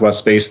 you talk about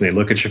space and they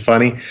look at you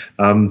funny,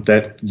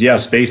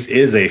 space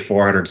is a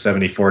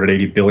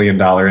 $480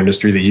 billion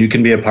industry that you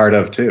can be a part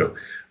of too.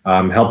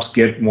 Helps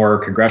get more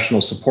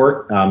congressional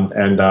support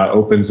and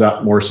opens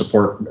up more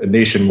support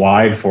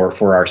nationwide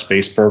for our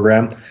space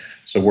program.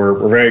 So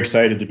we're very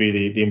excited to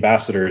be the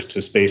ambassadors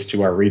to space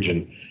to our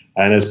region.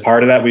 And as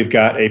part of that, we've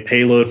got a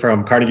payload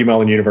from Carnegie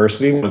Mellon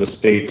University, one of the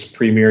state's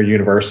premier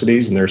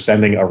universities, and they're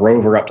sending a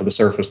rover up to the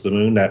surface of the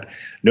moon that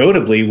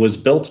notably was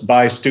built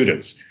by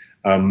students,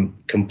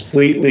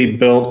 completely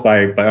built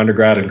by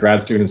undergrad and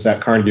grad students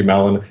at Carnegie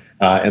Mellon,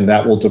 and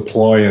that will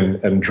deploy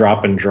and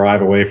drop and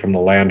drive away from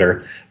the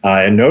lander.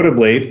 And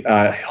notably,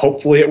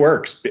 hopefully it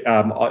works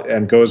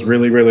and goes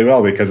really, really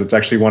well, because it's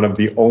actually one of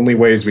the only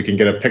ways we can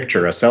get a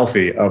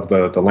selfie of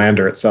the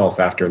lander itself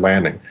after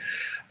landing.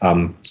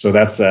 So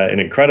that's an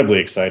incredibly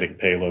exciting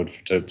payload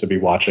to be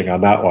watching on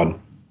that one.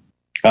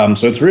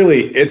 So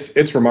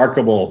it's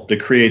remarkable, the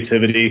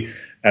creativity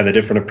and the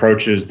different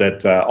approaches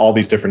that all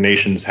these different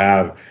nations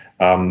have,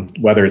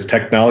 whether it's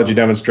technology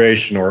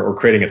demonstration or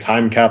creating a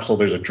time capsule.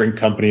 There's a drink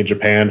company in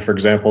Japan, for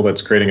example,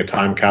 that's creating a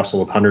time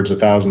capsule with hundreds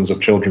of thousands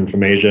of children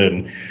from Asia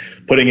and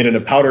putting it in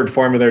a powdered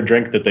form of their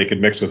drink that they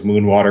could mix with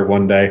moon water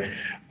one day.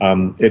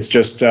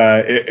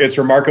 It's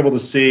remarkable to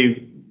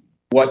see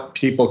what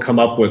people come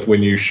up with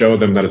when you show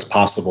them that it's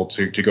possible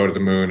to go to the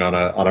moon on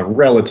a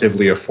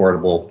relatively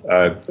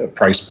affordable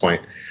price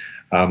point.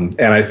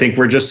 And I think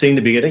we're just seeing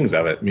the beginnings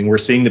of it. I mean, we're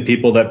seeing the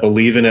people that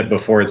believe in it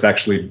before it's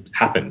actually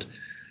happened.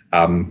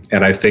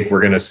 And I think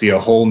we're going to see a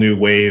whole new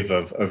wave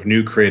of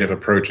new creative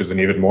approaches and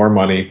even more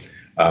money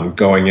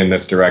going in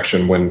this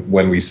direction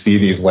when we see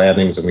these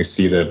landings and we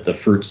see the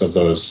fruits of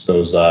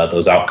those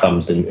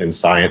outcomes in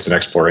science and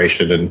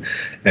exploration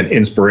and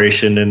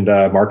inspiration and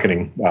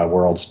marketing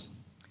worlds.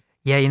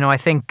 Yeah, I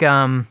think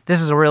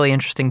this is a really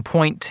interesting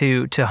point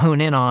to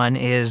hone in on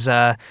is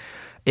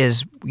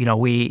is,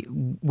 we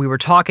were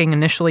talking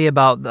initially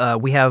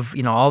about we have,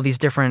 all these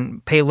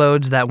different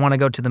payloads that want to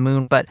go to the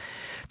moon, but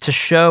to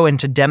show and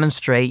to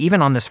demonstrate,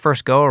 even on this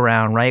first go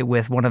around, right,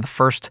 with one of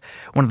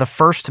the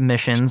first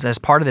missions as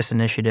part of this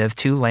initiative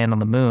to land on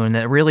the moon,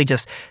 that really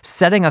just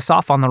setting us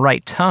off on the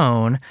right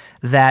tone.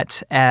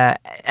 That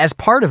as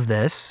part of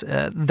this,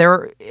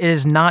 there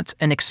is not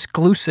an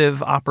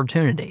exclusive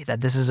opportunity.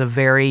 That this is a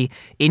very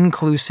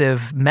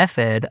inclusive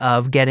method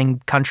of getting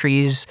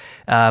countries,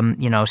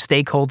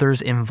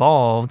 stakeholders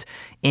involved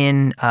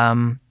in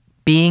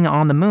being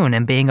on the moon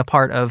and being a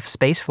part of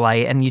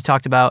spaceflight. And you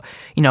talked about,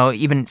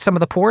 even some of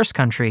the poorest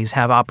countries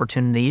have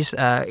opportunities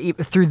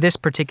through this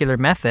particular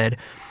method,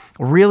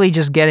 really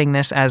just getting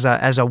this as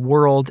a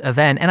world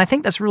event. And I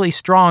think that's really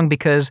strong,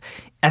 because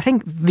I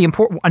think the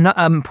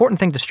important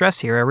thing to stress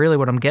here, really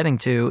what I'm getting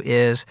to,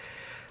 is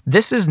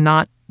this is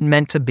not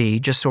meant to be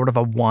just sort of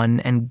a one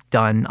and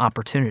done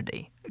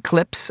opportunity.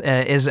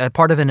 CLPS is a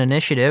part of an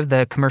initiative,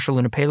 the Commercial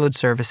Lunar Payload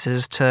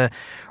Services, to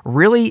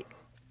really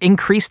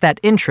increase that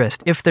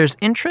interest. If there's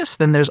interest,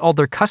 then there's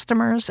other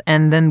customers,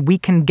 and then we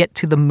can get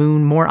to the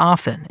moon more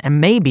often. And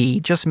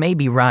maybe, just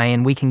maybe,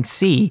 Ryan, we can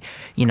see,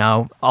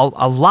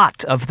 a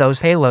lot of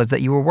those payloads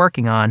that you were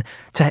working on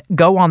to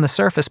go on the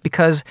surface,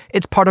 because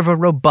it's part of a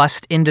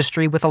robust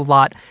industry with a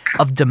lot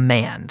of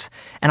demand.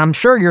 And I'm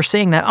sure you're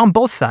seeing that on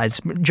both sides.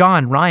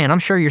 John, Ryan, I'm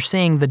sure you're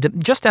seeing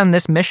just on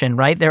this mission,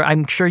 right there,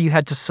 I'm sure you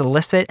had to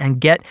solicit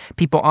and get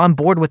people on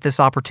board with this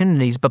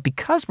opportunities. But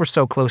because we're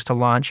so close to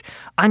launch,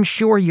 I'm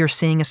sure you're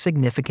seeing a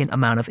significant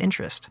amount of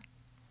interest.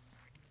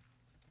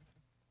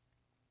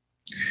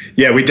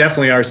 Yeah, we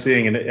definitely are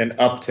seeing an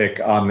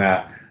uptick on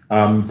that.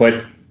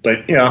 But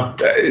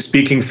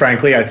speaking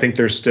frankly, I think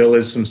there still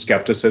is some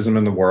skepticism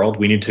in the world.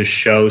 We need to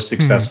show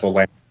successful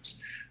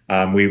landings.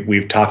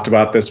 We've talked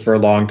about this for a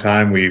long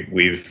time.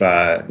 We've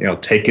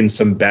taken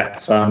some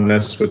bets on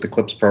this with the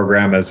CLPS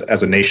program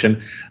as a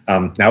nation.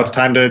 Now it's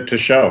time to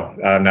show.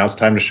 Now it's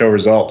time to show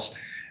results.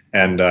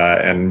 And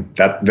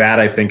that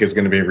I think is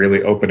going to be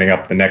really opening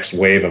up the next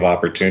wave of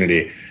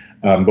opportunity.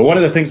 But one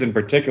of the things in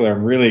particular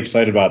I'm really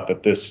excited about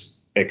that this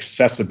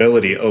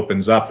accessibility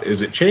opens up is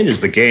it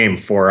changes the game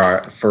for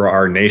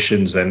our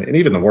nations and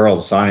even the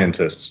world's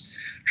scientists.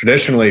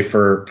 Traditionally,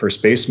 for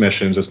space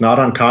missions, it's not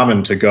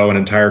uncommon to go an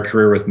entire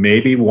career with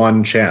maybe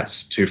one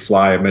chance to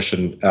fly a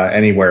mission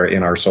anywhere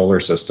in our solar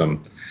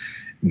system.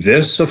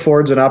 This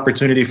affords an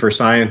opportunity for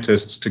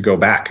scientists to go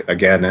back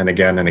again and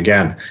again and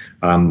again.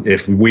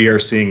 If we are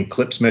seeing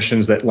CLPS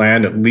missions that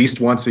land at least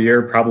once a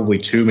year, probably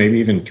 2, maybe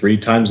even 3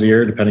 times a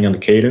year, depending on the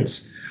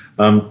cadence,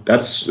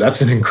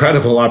 that's an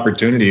incredible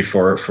opportunity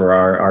for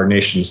our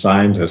nation's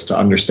scientists to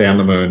understand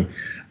the moon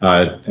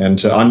and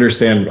to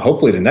understand,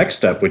 hopefully, the next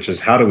step, which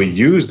is how do we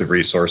use the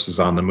resources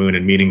on the moon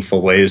in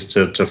meaningful ways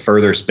to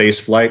further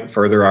space flight,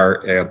 further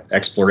our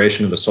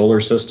exploration of the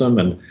solar system,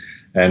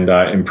 and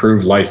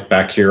improve life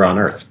back here on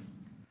Earth.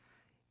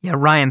 Yeah,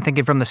 Ryan,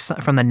 thinking from the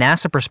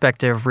NASA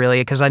perspective,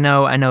 really, because I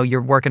know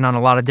you're working on a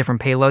lot of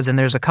different payloads, and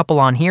there's a couple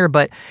on here,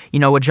 but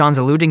what John's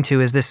alluding to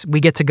is this: we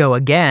get to go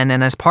again,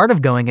 and as part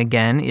of going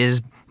again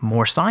is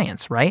more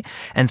science, right?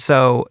 And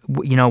so,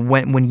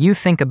 when you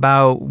think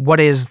about what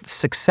is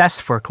success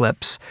for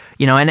CLPS,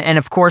 and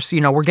of course,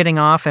 we're getting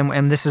off,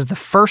 and this is the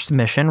first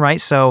mission, right?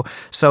 So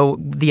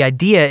the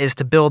idea is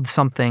to build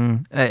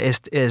something,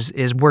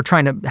 is we're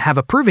trying to have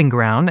a proving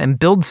ground and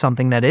build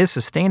something that is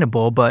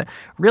sustainable. But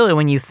really,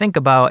 when you think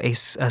about a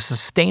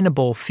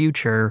sustainable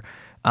future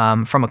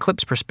from a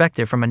CLPS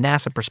perspective, from a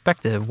NASA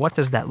perspective, what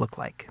does that look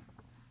like?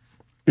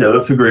 Yeah,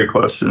 that's a great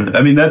question.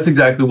 I mean, that's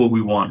exactly what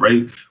we want,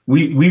 right?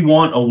 We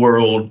want a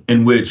world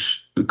in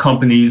which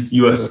companies,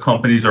 U.S.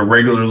 companies, are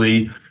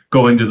regularly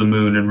going to the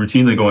moon and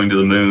routinely going to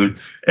the moon,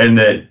 and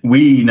that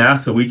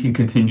NASA, we can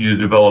continue to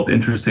develop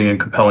interesting and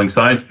compelling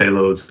science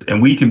payloads,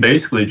 and we can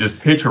basically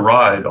just hitch a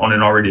ride on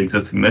an already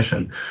existing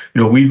mission.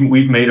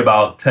 We've made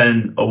about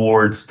 10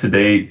 awards to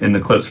date in the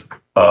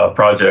CLPS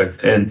project,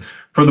 and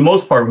for the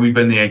most part, we've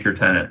been the anchor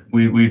tenant.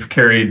 We've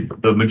carried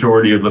the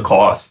majority of the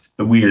cost,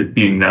 we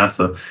being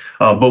NASA.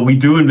 But we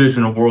do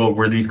envision a world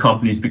where these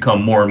companies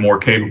become more and more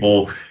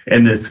capable,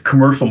 and this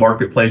commercial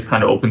marketplace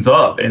kind of opens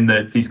up, and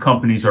that these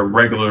companies are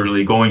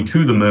regularly going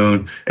to the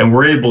moon, and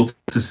we're able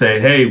to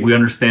say, hey, we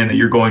understand that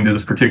you're going to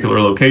this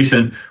particular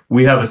location.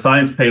 We have a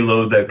science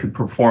payload that could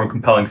perform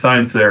compelling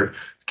science there.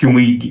 Can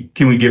we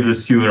give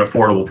this to you at an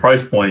affordable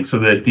price point so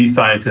that these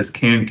scientists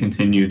can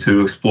continue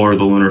to explore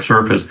the lunar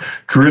surface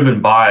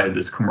driven by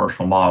this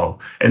commercial model?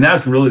 And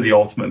that's really the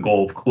ultimate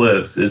goal of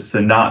CLPS, is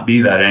to not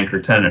be that anchor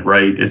tenant,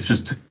 right? It's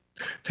just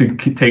to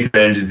take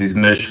advantage of these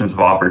missions of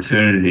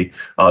opportunity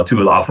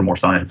to allow for more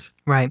science.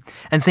 Right.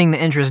 And seeing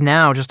the interest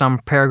now just on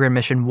Peregrine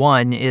Mission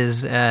One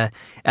is, I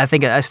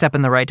think, a step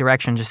in the right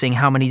direction, just seeing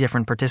how many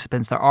different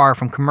participants there are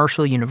from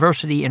commercial,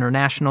 university,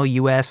 international,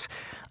 U.S.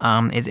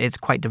 It's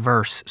quite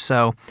diverse.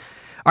 So,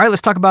 All right,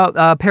 let's talk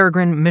about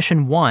Peregrine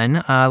Mission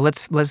One.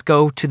 Let's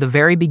go to the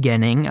very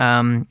beginning.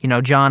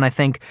 John, I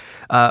think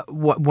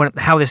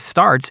how this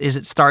starts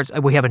is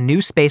we have a new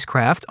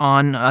spacecraft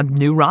on a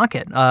new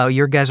rocket.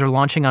 Your guys are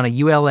launching on a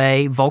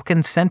ULA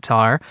Vulcan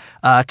Centaur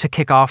to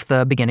kick off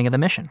the beginning of the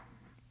mission.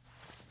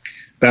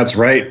 That's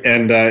right,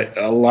 and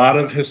a lot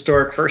of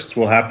historic firsts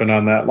will happen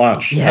on that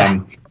launch.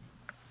 Yeah.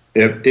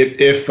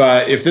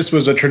 If this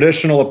was a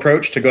traditional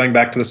approach to going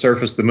back to the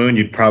surface of the moon,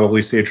 you'd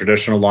probably see a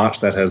traditional launch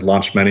that has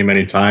launched many,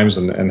 many times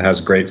and has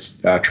a great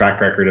track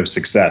record of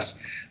success.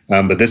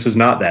 But this is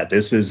not that.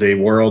 This is a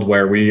world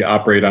where we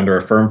operate under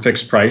a firm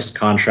fixed price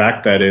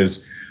contract that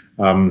is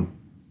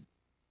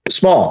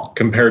small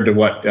compared to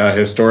what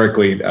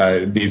historically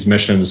these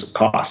missions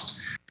cost.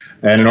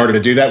 And in order to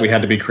do that, we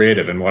had to be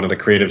creative. And one of the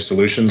creative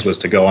solutions was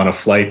to go on a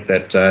flight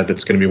that's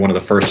going to be one of the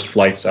first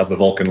flights of the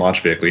Vulcan launch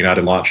vehicle,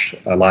 United Launch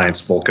Alliance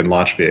Vulcan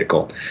launch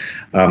vehicle.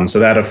 So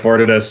that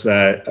afforded us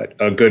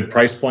a good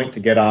price point to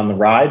get on the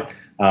ride.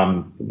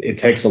 It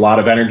takes a lot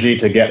of energy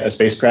to get a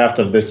spacecraft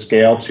of this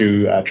scale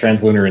to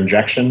translunar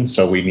injection.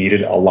 So we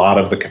needed a lot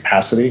of the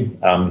capacity.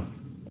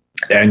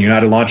 And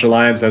United Launch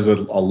Alliance has a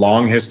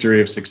long history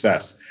of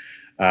success.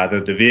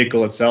 The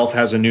vehicle itself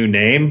has a new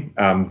name,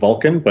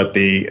 Vulcan, but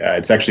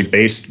it's actually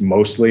based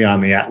mostly on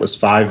the Atlas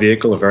V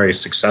vehicle, a very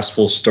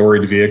successful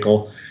storied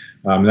vehicle.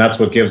 And that's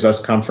what gives us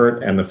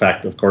comfort, and the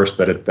fact, of course,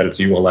 that it's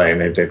ULA,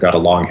 and they've got a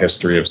long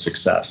history of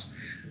success.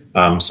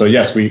 So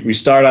yes, we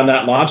start on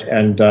that launch,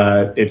 and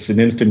it's an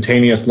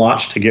instantaneous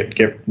launch to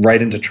get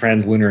right into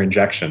translunar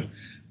injection.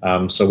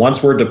 So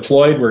once we're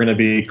deployed, we're going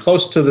to be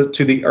close to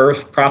the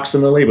Earth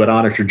proximally, but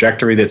on a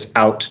trajectory that's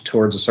out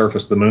towards the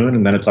surface of the moon.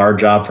 And then it's our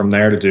job from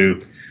there to do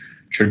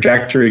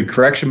trajectory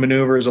correction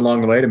maneuvers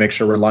along the way to make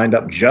sure we're lined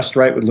up just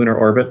right with lunar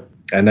orbit.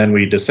 And then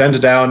we descend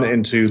down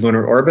into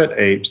lunar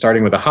orbit,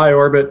 starting with a high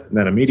orbit, and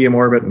then a medium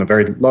orbit, and a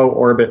very low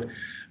orbit.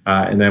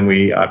 And then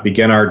we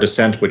begin our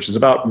descent, which is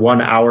about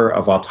 1 hour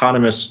of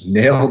autonomous,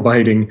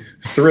 nail-biting,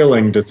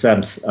 thrilling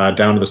descent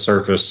down to the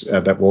surface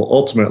that will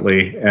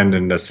ultimately end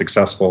in a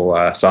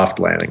successful soft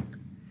landing.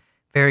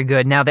 Very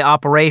good. Now the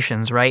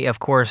operations, right? Of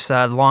course,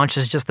 launch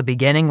is just the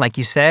beginning, like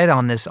you said,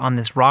 on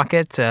this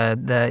rocket.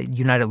 The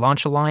United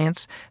Launch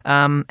Alliance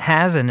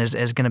has and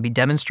is going to be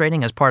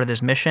demonstrating as part of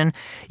this mission.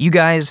 You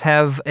guys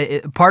have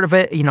part of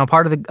it.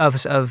 Part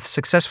of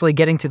successfully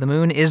getting to the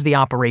moon is the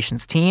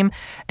operations team.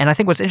 And I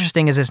think what's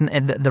interesting is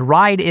the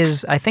ride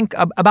is, I think,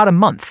 about a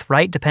month,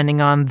 right?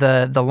 Depending on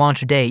the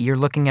launch date, you're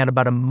looking at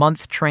about a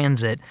month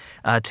transit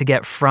to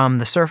get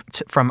from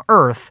from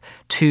Earth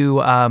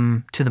to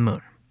the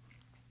moon.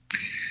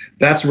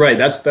 That's right.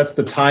 That's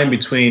the time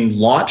between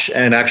launch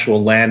and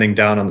actual landing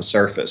down on the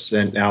surface.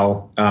 And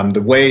now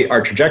the way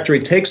our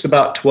trajectory takes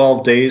about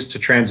 12 days to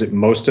transit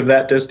most of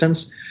that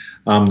distance.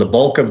 The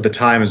bulk of the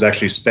time is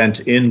actually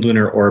spent in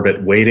lunar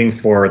orbit waiting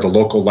for the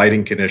local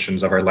lighting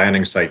conditions of our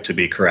landing site to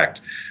be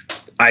correct,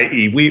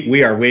 i.e.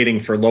 we are waiting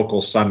for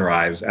local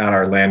sunrise at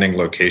our landing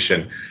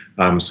location.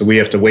 So we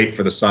have to wait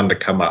for the sun to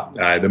come up.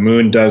 The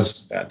moon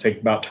does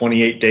take about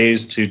 28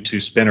 days to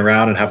spin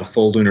around and have a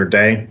full lunar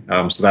day.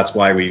 So that's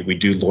why we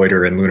do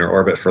loiter in lunar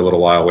orbit for a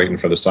little while, waiting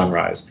for the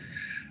sunrise.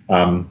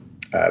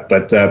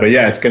 But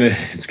yeah,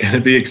 it's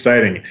gonna be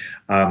exciting.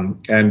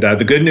 And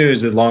the good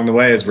news along the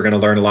way is we're going to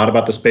learn a lot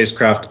about the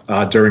spacecraft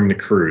during the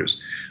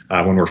cruise.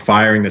 When we're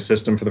firing the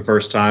system for the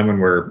first time, when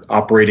we're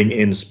operating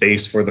in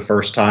space for the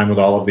first time with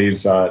all of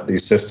these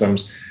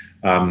systems.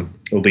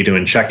 We'll be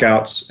doing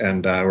checkouts,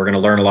 and we're going to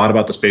learn a lot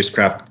about the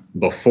spacecraft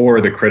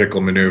before the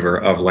critical maneuver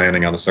of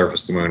landing on the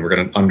surface of the moon. We're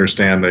going to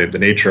understand the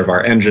nature of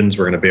our engines.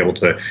 We're going to be able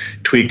to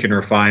tweak and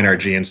refine our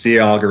GNC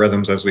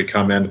algorithms as we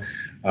come in.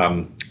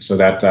 So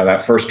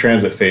that first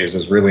transit phase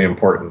is really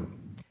important.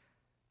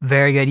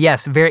 Very good.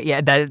 Yes,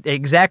 that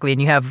exactly. And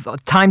you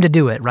have time to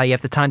do it, right? You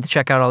have the time to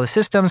check out all the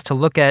systems, to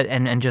look at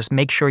and just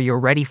make sure you're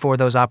ready for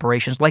those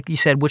operations, like you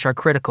said, which are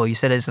critical. You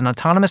said it's an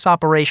autonomous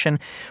operation.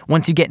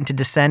 Once you get into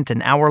descent,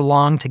 an hour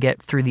long to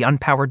get through the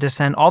unpowered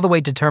descent, all the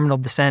way to terminal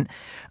descent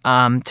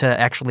to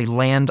actually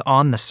land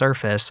on the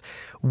surface.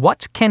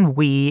 What can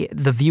we,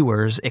 the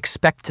viewers,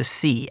 expect to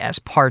see as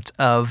part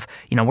of,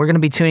 we're going to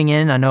be tuning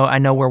in. I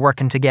know we're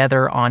working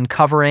together on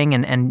covering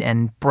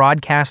and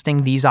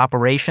broadcasting these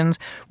operations.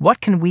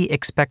 What can we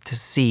expect to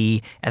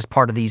see as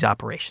part of these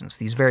operations,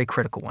 these very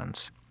critical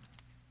ones?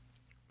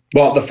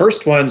 Well, the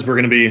first ones we're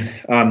going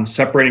to be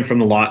separating from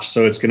the launch.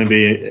 So it's going to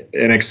be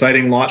an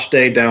exciting launch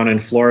day down in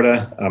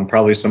Florida,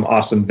 probably some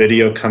awesome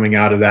video coming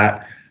out of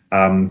that.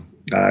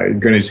 You're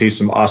going to see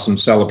some awesome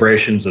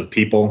celebrations of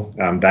people.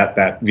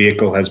 That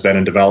vehicle has been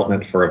in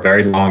development for a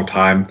very long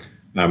time.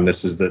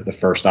 This is the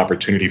first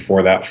opportunity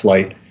for that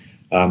flight.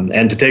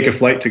 And to take a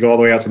flight to go all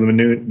the way out to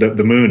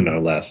the moon, no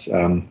less.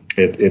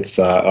 It's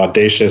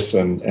audacious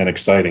and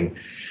exciting.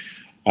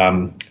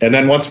 And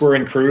then once we're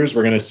in cruise,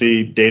 we're going to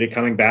see data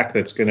coming back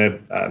that's going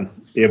to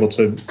be able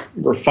to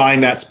refine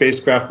that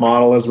spacecraft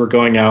model as we're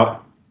going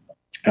out.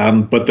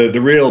 But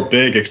the real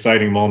big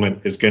exciting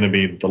moment is going to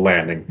be the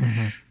landing.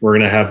 Mm-hmm. We're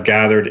going to have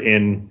gathered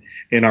in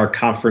in our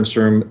conference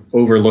room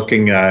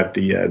overlooking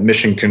the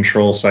mission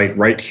control site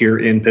right here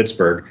in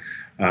Pittsburgh.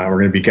 We're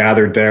going to be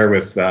gathered there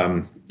with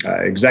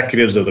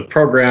executives of the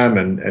program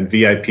and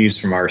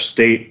VIPs from our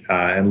state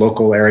and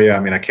local area. I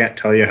mean, I can't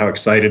tell you how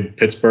excited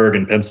Pittsburgh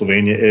and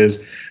Pennsylvania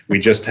is. We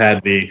just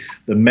had the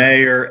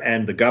mayor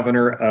and the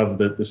governor of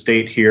the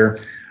state here,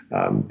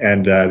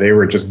 and they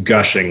were just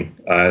gushing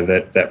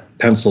that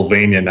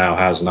Pennsylvania now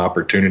has an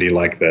opportunity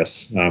like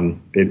this.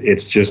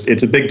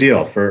 It's a big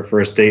deal for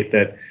a state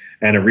that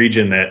and a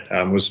region that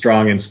was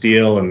strong in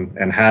steel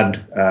and had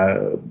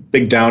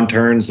big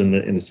downturns in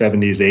the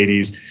 70s,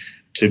 80s,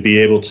 to be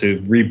able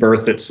to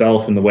rebirth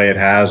itself in the way it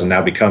has and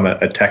now become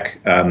a tech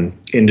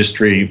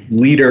industry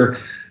leader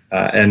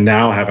and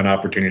now have an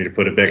opportunity to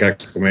put a big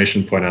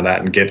exclamation point on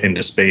that and get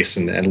into space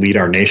and lead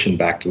our nation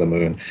back to the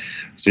moon.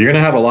 So you're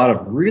going to have a lot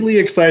of really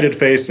excited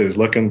faces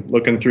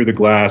looking through the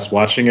glass,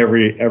 watching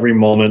every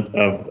moment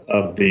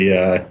of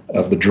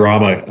the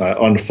drama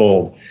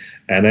unfold.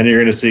 And then you're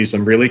going to see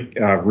some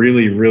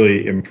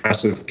really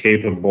impressive,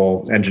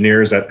 capable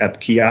engineers at the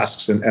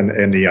kiosks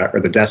and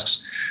the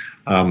desks,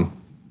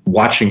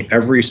 watching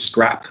every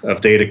scrap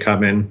of data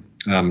come in,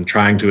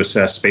 trying to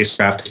assess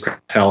spacecraft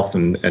health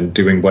and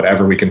doing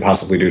whatever we can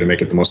possibly do to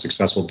make it the most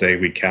successful day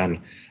we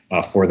can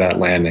for that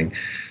landing.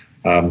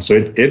 So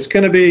it's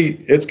going to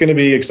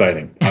be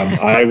exciting.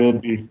 I will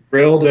be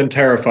thrilled and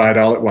terrified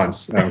all at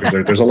once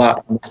because there's a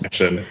lot on this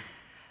mission.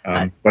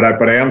 But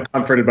I am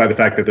comforted by the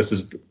fact that this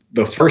is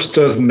the first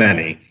of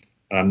many.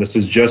 This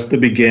is just the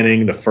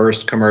beginning, the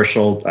first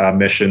commercial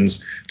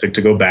missions to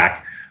go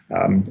back.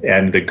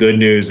 And the good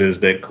news is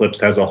that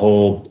CLPS has a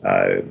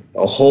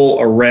whole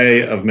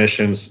array of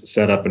missions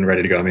set up and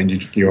ready to go. I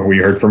mean, we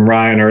heard from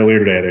Ryan earlier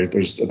today.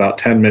 There's about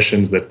 10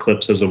 missions that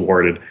CLPS has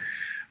awarded.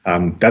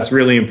 That's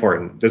really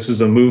important. This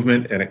is a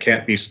movement, and it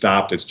can't be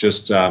stopped. It's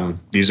just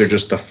these are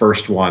just the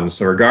first ones.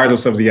 So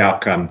regardless of the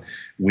outcome,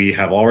 we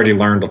have already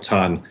learned a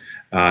ton,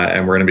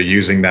 and we're going to be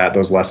using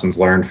those lessons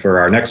learned for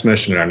our next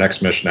mission and our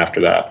next mission after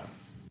that.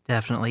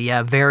 Definitely,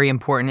 yeah, very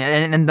important.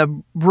 And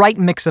the right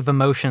mix of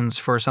emotions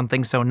for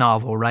something so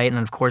novel, right?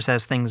 And of course,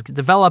 as things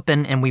develop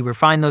and we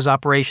refine those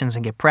operations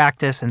and get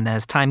practice, and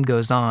as time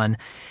goes on,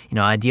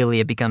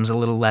 ideally it becomes a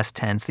little less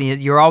tense.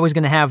 You're always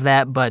going to have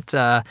that, but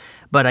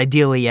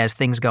ideally as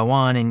things go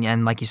on,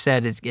 and like you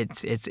said,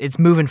 it's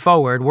moving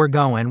forward, we're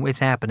going, it's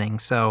happening.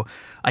 So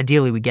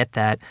ideally we get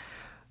that.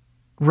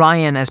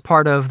 Ryan, as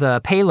part of the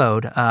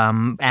payload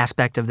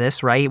aspect of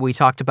this, right, we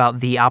talked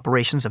about the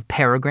operations of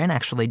Peregrine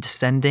actually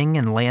descending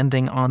and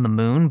landing on the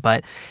moon.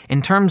 But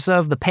in terms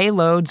of the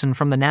payloads and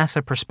from the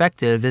NASA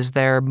perspective, is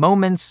there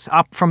moments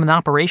from an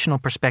operational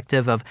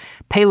perspective of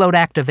payload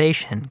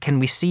activation? Can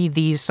we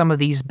see some of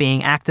these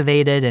being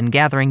activated and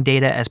gathering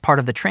data as part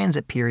of the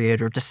transit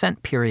period or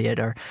descent period?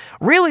 Or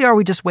really, are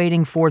we just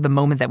waiting for the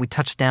moment that we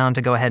touch down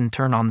to go ahead and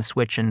turn on the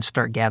switch and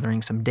start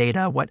gathering some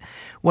data?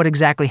 What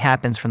exactly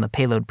happens from the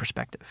payload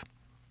perspective?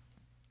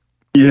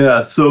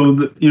 Yeah, so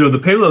the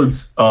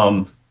payloads,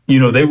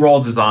 they were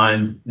all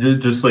designed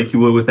just like you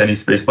would with any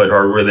spaceflight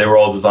hardware. They were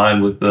all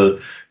designed with the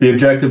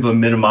objective of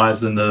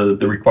minimizing the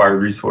required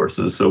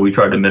resources. So we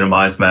tried to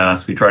minimize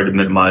mass, we tried to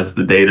minimize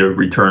the data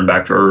return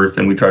back to Earth,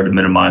 and we tried to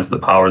minimize the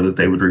power that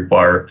they would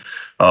require,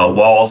 while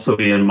also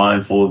being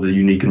mindful of the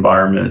unique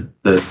environment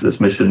that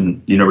this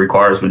mission,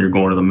 requires when you're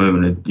going to the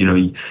moon.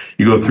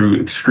 You go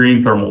through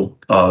extreme thermal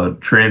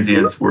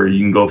transients where you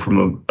can go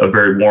from a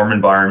very warm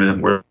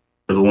environment where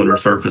the lunar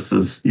surface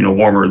is,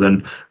 warmer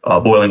than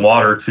boiling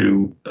water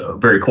to a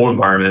very cold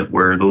environment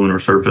where the lunar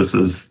surface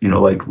is,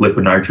 like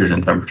liquid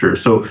nitrogen temperature.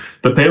 So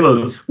the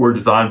payloads were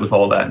designed with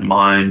all that in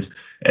mind.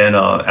 And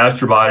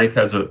Astrobotic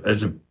has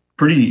a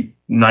pretty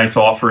nice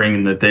offering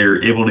in that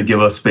they're able to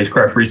give us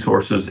spacecraft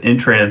resources in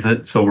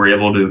transit. So we're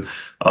able to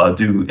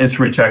do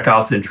instrument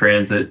checkouts in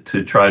transit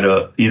to try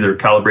to either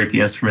calibrate the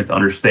instrument to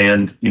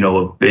understand,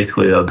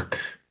 basically a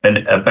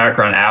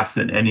background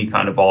absent any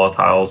kind of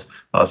volatiles,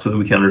 so that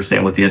we can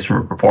understand what the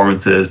instrument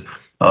performance is.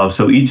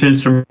 So each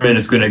instrument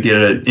is going to get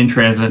an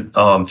in-transit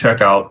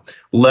checkout.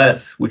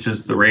 LETS, which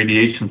is the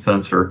radiation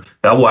sensor,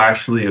 that will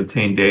actually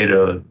obtain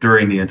data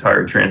during the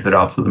entire transit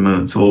out to the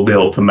moon. So we'll be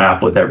able to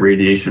map what that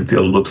radiation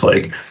field looks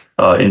like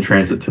in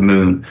transit to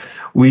moon.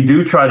 We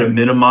do try to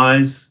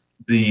minimize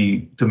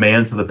the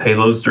demands of the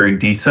payloads during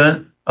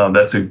descent.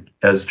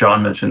 As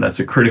John mentioned, that's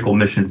a critical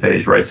mission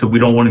phase, right? So we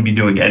don't want to be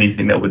doing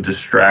anything that would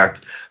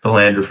distract the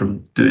lander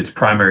from its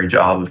primary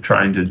job of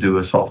trying to do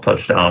a soft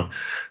touchdown.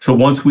 So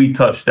once we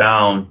touch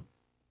down,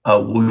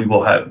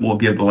 we'll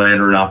give the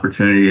lander an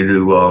opportunity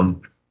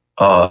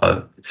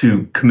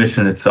to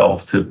commission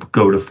itself to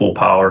go to full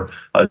power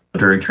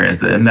during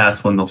transit, and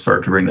that's when they'll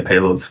start to bring the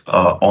payloads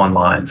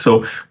online.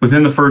 So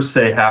within the first,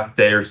 say, half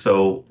day or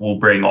so, we'll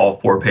bring all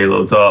 4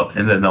 payloads up,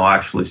 and then they'll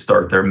actually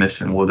start their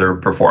mission where they're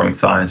performing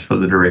science for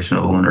the duration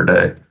of the lunar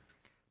day.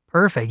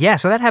 Perfect. Yeah,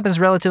 so that happens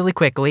relatively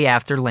quickly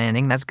after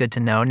landing. That's good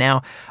to know.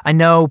 Now, I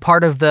know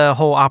part of the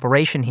whole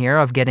operation here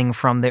of getting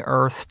from the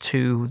Earth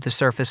to the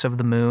surface of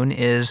the moon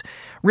is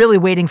really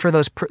waiting for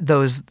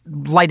those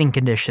lighting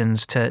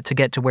conditions to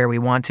get to where we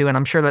want to. And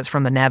I'm sure that's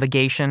from the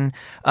navigation,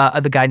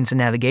 the guidance and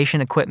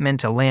navigation equipment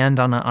to land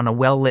on a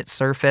well-lit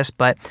surface.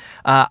 But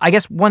I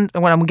guess what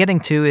I'm getting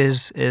to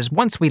is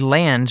once we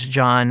land,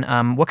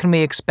 John, what can we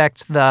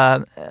expect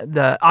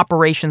the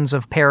operations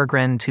of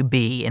Peregrine to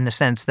be, in the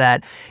sense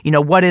that,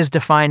 what is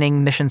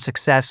defining mission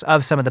success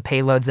of some of the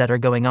payloads that are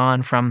going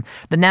on from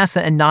the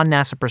NASA and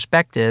non-NASA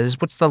perspectives?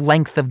 What's the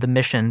length of the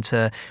mission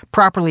to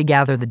properly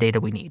gather the data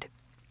we need?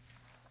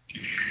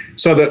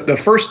 So the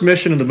first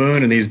mission to the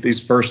moon and these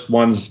first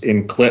ones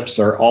in CLPS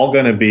are all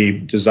going to be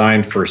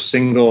designed for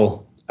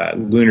single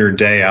lunar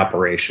day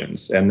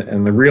operations.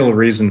 And the real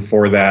reason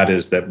for that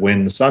is that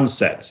when the sun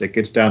sets, it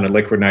gets down to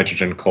liquid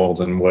nitrogen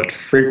cold. And what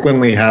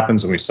frequently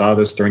happens, and we saw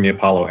this during the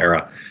Apollo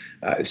era,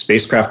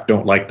 spacecraft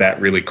don't like that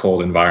really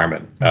cold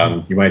environment.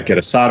 You might get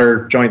a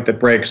solder joint that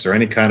breaks, or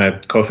any kind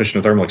of coefficient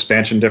of thermal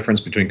expansion difference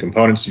between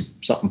components.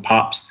 Something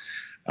pops.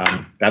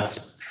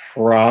 That's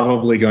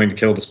probably going to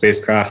kill the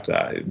spacecraft.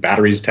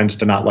 Batteries tend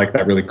to not like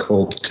that really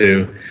cold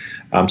too.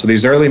 So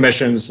these early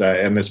missions,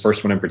 and this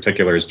first one in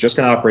particular, is just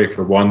going to operate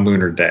for one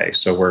lunar day.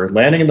 So we're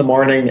landing in the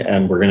morning,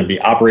 and we're going to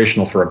be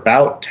operational for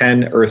about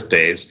 10 Earth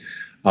days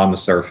on the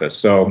surface.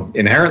 So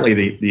inherently,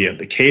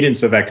 the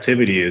cadence of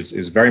activity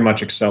is very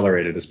much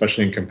accelerated,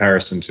 especially in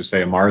comparison to,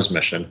 say, a Mars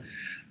mission.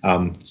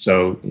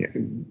 So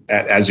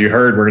as you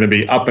heard, we're going to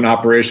be up and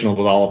operational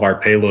with all of our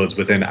payloads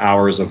within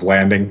hours of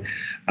landing.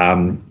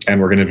 And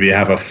we're going to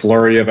have a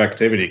flurry of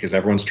activity because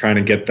everyone's trying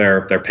to get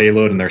their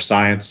payload and their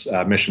science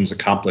missions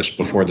accomplished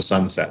before the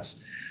sun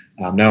sets.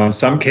 Now, in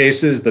some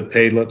cases, the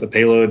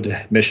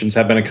payload missions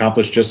have been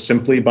accomplished just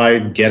simply by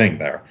getting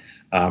there.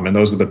 And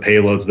those are the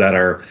payloads that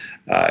are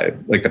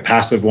like the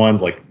passive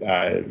ones, like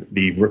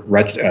the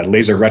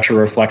laser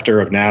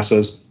retroreflector of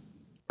NASA's.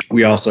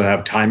 We also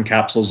have time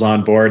capsules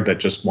on board that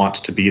just want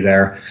to be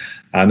there.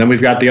 And then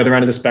we've got the other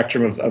end of the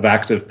spectrum of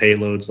active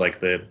payloads, like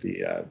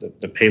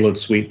the payload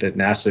suite that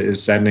NASA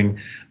is sending,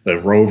 the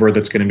rover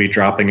that's going to be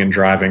dropping and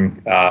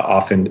driving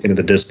off into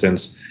the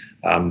distance.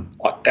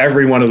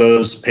 Every one of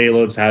those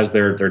payloads has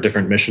their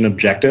different mission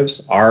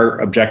objectives. Our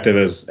objective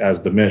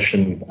as the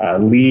mission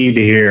lead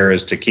here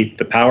is to keep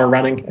the power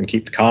running and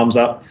keep the comms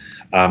up,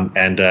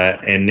 and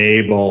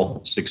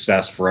enable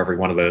success for every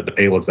one of the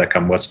payloads that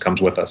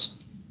comes with us.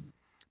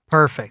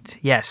 Perfect.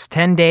 Yes,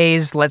 10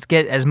 days. Let's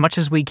get as much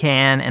as we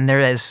can, and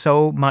there is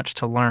so much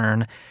to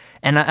learn.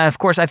 And of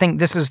course, I think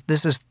this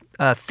is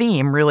a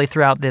theme really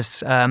throughout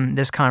this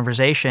this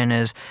conversation.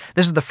 Is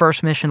this is the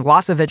first mission,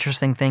 lots of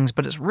interesting things,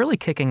 but it's really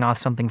kicking off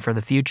something for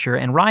the future.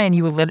 And Ryan,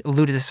 you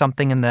alluded to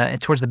something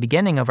towards the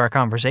beginning of our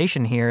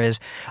conversation here. Is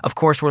of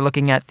course we're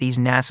looking at these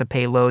NASA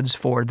payloads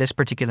for this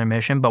particular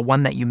mission, but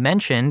one that you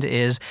mentioned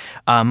is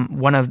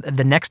one of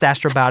the next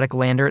Astrobotic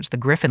lander. It's the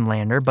Griffin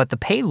lander, but the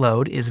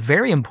payload is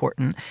very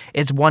important.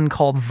 It's one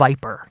called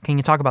Viper. Can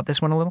you talk about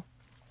this one a little?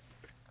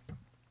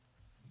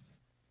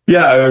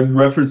 Yeah, I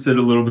referenced it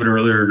a little bit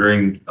earlier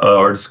during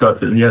our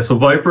discussion. Yeah, so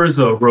Viper is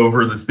a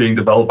rover that's being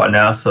developed by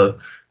NASA.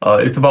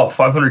 It's about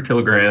 500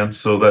 kilograms,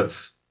 so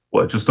that's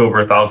just over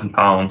 1,000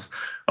 pounds.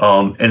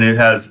 And it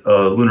has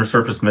a lunar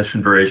surface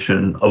mission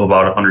duration of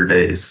about 100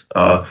 days.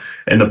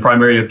 And the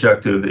primary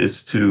objective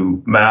is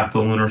to map the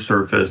lunar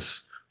surface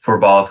for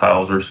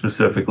volatiles, or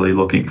specifically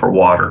looking for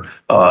water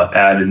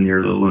added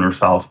near the lunar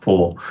South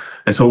Pole.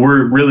 And so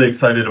we're really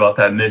excited about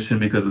that mission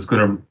because it's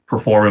going to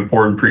perform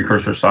important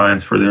precursor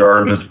science for the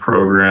Artemis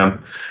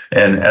program.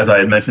 And as I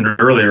had mentioned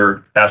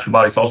earlier,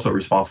 Astrobotic is also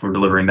responsible for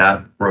delivering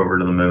that rover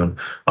to the moon.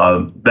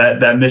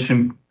 That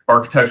mission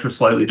architecture is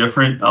slightly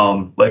different.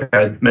 Like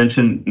I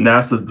mentioned,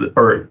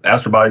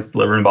 Astrobotic is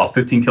delivering about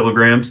 15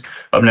 kilograms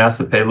of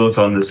NASA payloads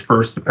on this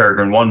first, the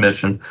Peregrine 1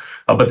 mission.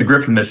 But the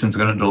Griffin mission is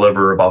going to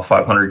deliver about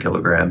 500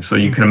 kilograms. So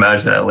you can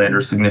imagine that lander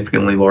is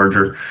significantly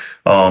larger.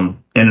 And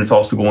it's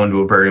also going to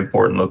a very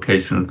important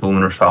location at the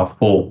lunar South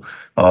Pole,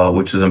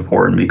 which is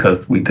important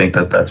because we think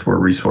that that's where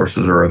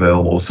resources are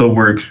available. So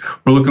we're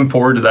looking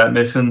forward to that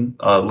mission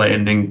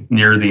landing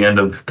near the end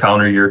of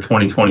calendar year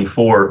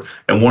 2024.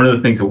 And one of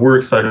the things that we're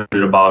excited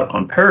about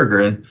on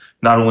Peregrine,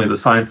 not only the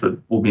science that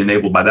will be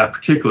enabled by that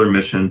particular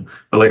mission,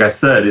 but like I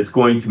said, it's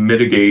going to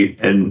mitigate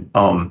and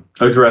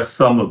address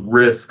some of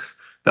risks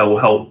that will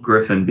help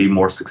Griffin be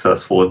more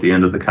successful at the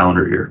end of the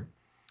calendar year.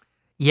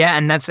 Yeah,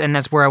 and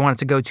that's where I wanted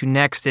to go to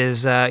next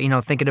is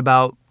thinking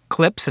about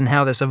CLPS and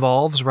how this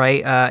evolves,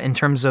 right? In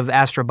terms of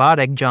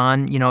Astrobotic,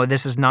 John,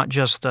 this is not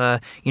just you're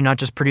not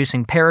just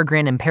producing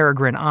Peregrine and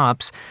Peregrine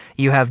Ops.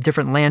 You have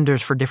different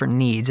landers for different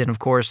needs, and of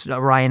course,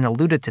 Ryan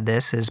alluded to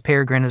this. Is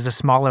Peregrine is a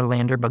smaller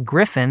lander, but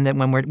Griffin, that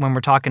when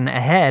we're talking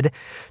ahead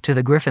to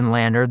the Griffin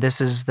lander,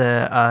 this is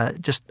the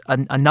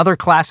another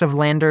class of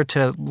lander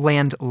to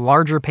land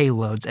larger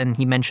payloads. And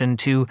he mentioned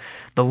to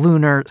the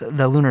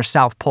lunar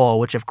South Pole,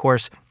 which of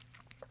course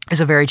is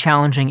a very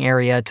challenging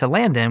area to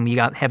land in. You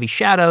got heavy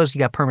shadows, you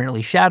got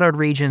permanently shadowed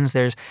regions.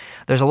 There's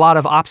a lot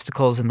of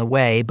obstacles in the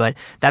way, but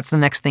that's the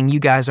next thing you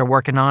guys are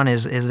working on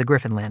is the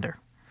Griffin lander.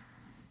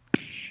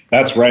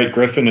 That's right.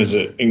 Griffin is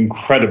an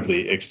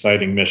incredibly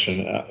exciting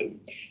mission.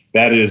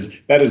 that is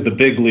the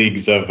big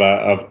leagues of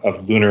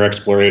lunar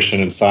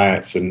exploration and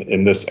science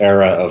in this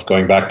era of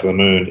going back to the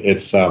moon.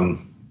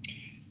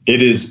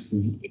 It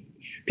is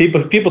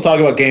people talk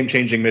about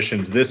game-changing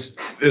missions. This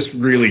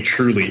really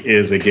truly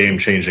is a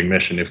game-changing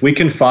mission. If we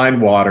can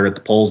find water at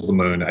the poles of the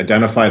moon,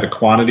 identify the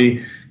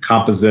quantity,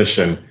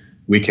 composition,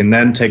 we can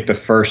then take the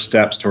first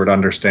steps toward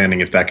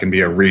understanding if that can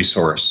be a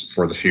resource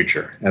for the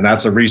future. And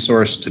that's a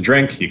resource to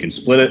drink. You can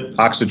split it,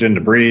 oxygen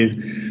to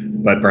breathe,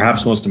 but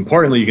perhaps most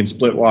importantly, you can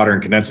split water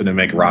and condense it and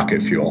make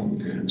rocket fuel.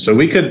 So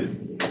we could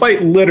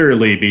quite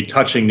literally be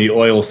touching the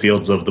oil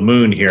fields of the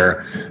moon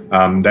here,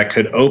 that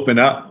could open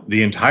up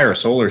the entire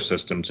solar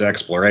system to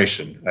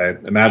exploration.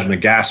 Imagine a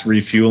gas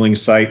refueling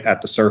site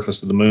at the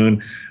surface of the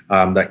moon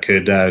that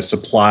could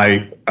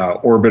supply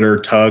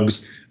orbiter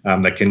tugs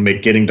that can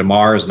make getting to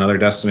Mars and other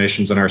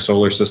destinations in our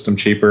solar system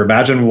cheaper.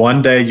 Imagine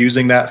one day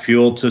using that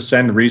fuel to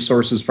send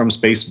resources from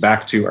space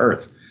back to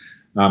Earth.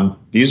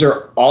 These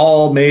are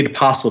all made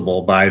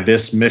possible by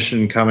this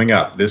mission coming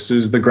up. This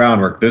is the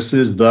groundwork. This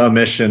is the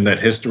mission that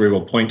history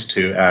will point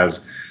to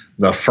as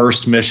the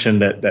first mission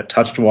that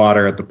touched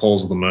water at the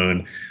poles of the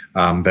moon,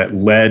 that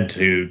led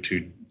to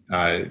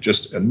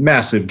just a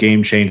massive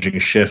game-changing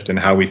shift in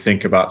how we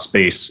think about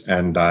space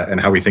and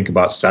how we think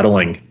about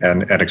settling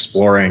and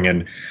exploring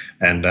and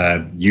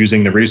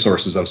using the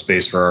resources of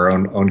space for our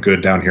own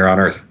good down here on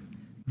Earth.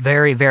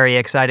 Very, very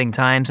exciting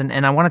times.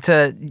 And I wanted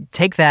to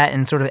take that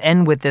and sort of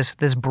end with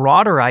this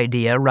broader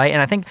idea, right?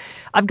 And I think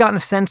I've gotten a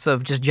sense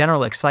of just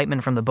general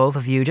excitement from the both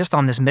of you just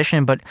on this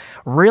mission, but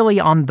really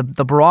on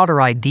the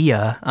broader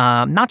idea,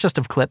 not just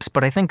of CLPS,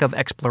 but I think of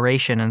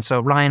exploration. And so,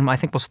 Ryan, I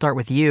think we'll start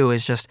with you.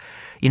 Is just,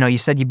 you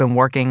said you've been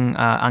working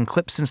on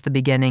CLPS since the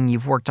beginning.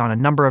 You've worked on a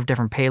number of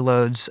different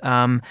payloads.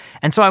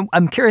 And so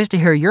I'm curious to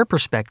hear your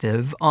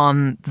perspective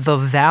on the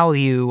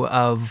value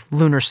of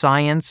lunar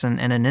science and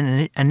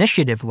an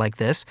initiative like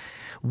this.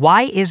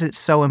 Why is it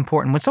so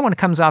important? When someone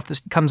comes off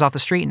the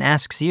street and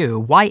asks you,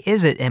 why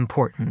is it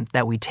important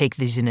that we take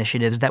these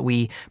initiatives, that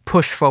we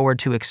push forward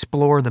to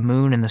explore the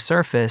moon and the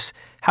surface?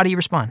 How do you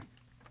respond?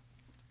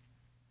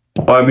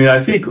 Well, I mean,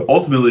 I think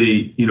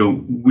ultimately,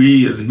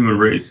 we as a human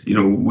race,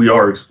 we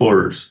are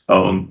explorers.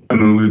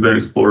 We've been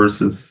explorers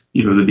since,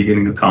 the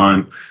beginning of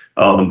time.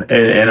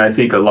 And I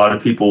think a lot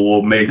of people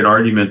will make an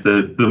argument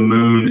that the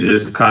moon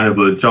is kind of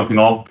a jumping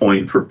off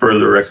point for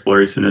further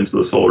exploration into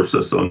the solar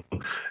system.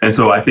 And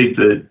so I think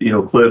that,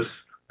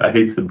 CLPS, I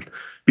hate to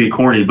be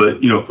corny,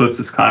 but, CLPS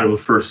is kind of a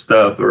first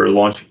step or a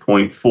launching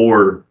point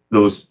for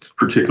those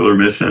particular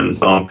missions.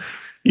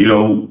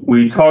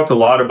 We talked a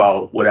lot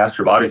about what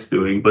Astrobotic's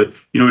doing, but,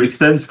 it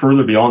extends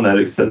further beyond that.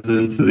 It extends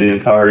into the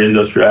entire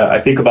industry. I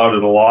think about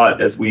it a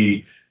lot as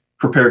we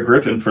prepare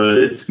Griffin for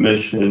its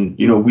mission.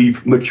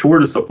 We've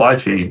matured a supply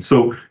chain.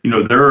 So,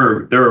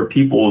 there are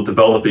people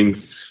developing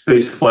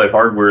space flight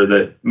hardware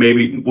that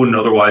maybe wouldn't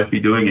otherwise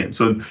be doing it.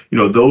 So,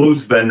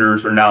 those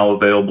vendors are now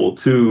available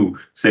to,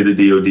 say, the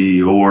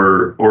DoD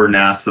or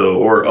NASA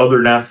or other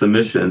NASA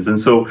missions. And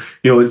so,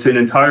 it's an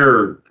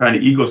entire kind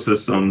of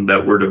ecosystem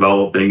that we're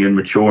developing and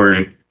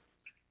maturing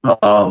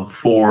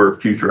for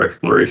future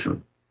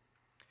exploration.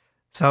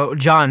 So,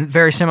 John,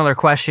 very similar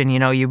question.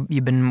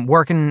 You've been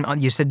working on,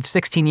 you said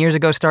 16 years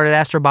ago started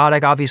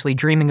Astrobotic, obviously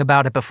dreaming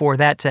about it before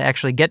that to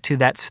actually get to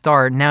that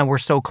start. Now we're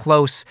so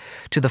close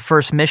to the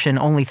first mission,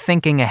 only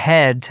thinking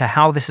ahead to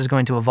how this is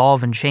going to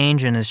evolve and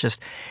change. And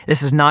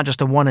this is not just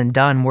a one and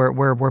done.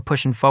 We're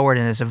pushing forward,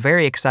 and it's a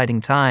very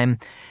exciting time.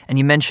 And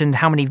you mentioned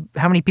how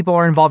many people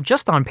are involved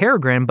just on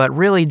Peregrine, but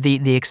really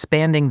the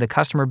expanding the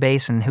customer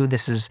base and who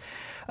this is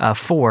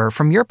for.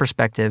 From your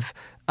perspective,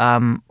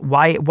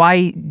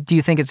 why do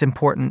you think it's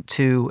important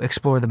to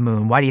explore the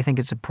moon? Why do you think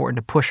it's important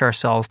to push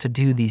ourselves to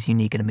do these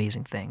unique and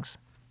amazing things?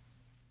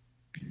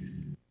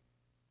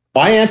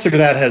 My answer to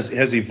that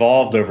has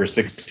evolved over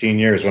 16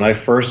 years. When I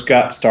first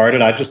got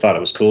started, I just thought it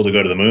was cool to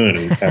go to the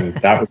moon, and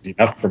that was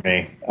enough for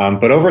me.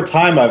 But over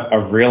time,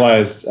 I've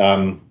realized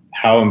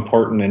how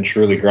important and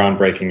truly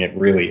groundbreaking it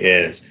really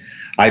is.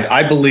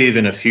 I believe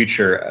in a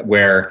future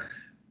where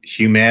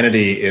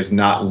humanity is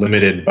not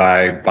limited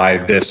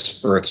by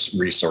this Earth's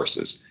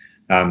resources.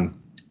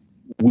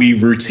 We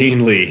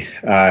routinely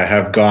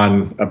have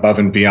gone above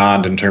and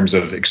beyond in terms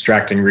of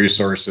extracting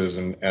resources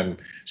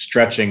and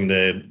stretching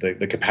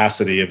the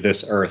capacity of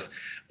this Earth.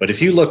 But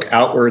if you look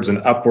outwards and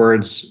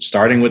upwards,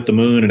 starting with the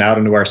moon and out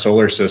into our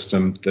solar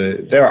system,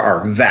 there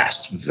are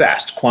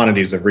vast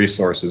quantities of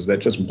resources that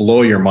just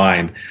blow your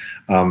mind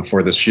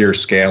for the sheer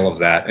scale of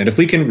that. And if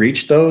we can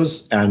reach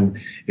those, and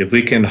if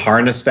we can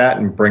harness that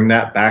and bring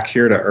that back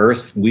here to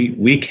Earth,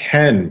 we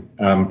can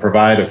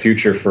provide a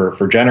future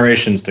for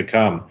generations to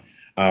come,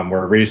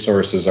 where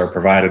resources are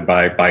provided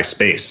by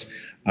space,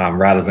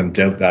 rather than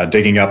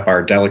digging up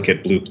our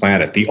delicate blue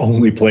planet, the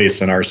only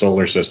place in our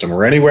solar system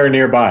or anywhere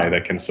nearby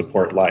that can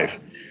support life.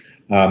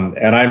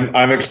 And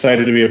I'm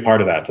excited to be a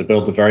part of that, to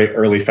build the very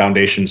early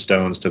foundation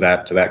stones to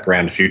that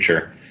grand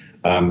future.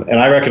 And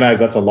I recognize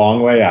that's a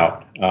long way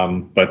out,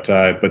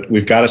 but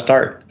we've got to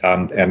start.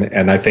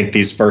 And I think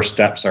these first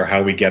steps are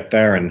how we get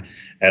there. And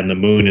and the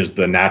moon is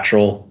the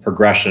natural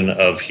progression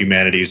of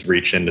humanity's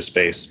reach into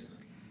space.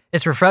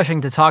 It's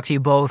refreshing to talk to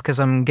you both because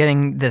I'm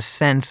getting this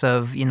sense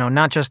of,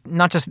 not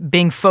just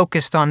being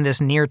focused on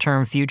this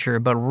near-term future,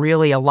 but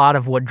really a lot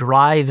of what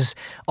drives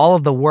all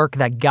of the work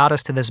that got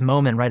us to this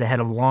moment right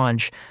ahead of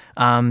launch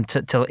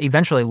to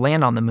eventually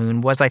land on the moon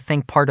was, I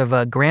think, part of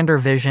a grander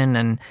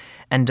vision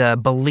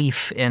and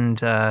belief in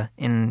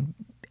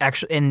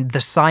the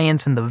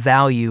science and the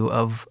value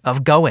of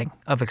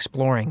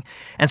exploring.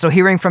 And so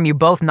hearing from you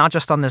both, not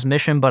just on this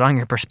mission, but on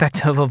your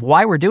perspective of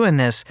why we're doing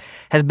this,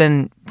 has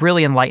been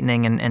really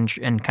enlightening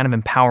and kind of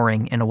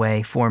empowering in a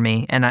way for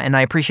me. And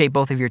I appreciate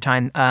both of your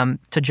time.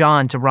 To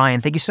John, to Ryan,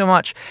 thank you so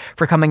much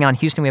for coming on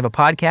Houston We Have a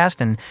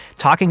Podcast and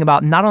talking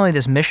about not only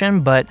this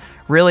mission, but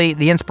really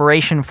the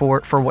inspiration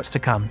for what's to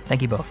come.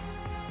 Thank you both.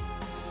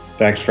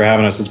 Thanks for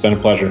having us. It's been a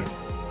pleasure.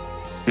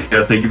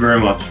 Yeah, thank you very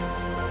much.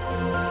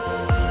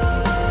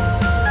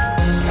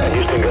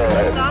 Houston, go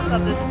ahead. Stop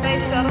of the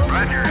space shuttle.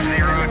 Roger,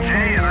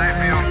 0J, and I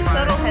feel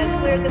Shuttle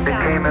has cleared the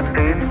tower. Became a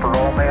stage for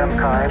all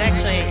mankind. It's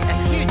actually a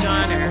huge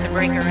honor to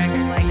break a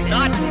record like this.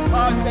 Not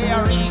because they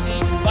are easy,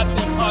 but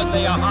because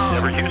they are hard.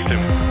 Never Houston.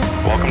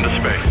 Welcome to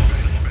space.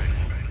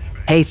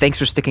 Hey, thanks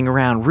for sticking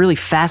around. Really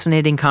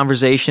fascinating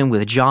conversation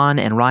with John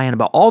and Ryan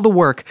about all the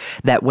work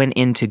that went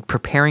into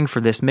preparing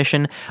for this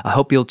mission. I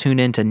hope you'll tune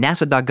in to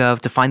nasa.gov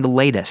to find the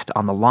latest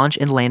on the launch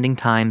and landing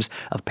times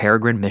of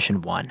Peregrine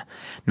Mission One.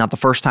 Not the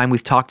first time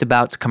we've talked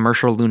about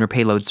Commercial Lunar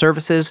Payload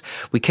Services.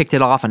 We kicked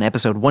it off on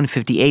episode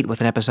 158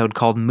 with an episode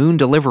called Moon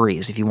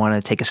Deliveries, if you want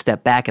to take a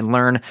step back and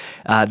learn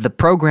the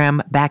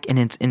program back in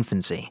its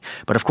infancy.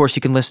 But of course,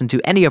 you can listen to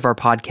any of our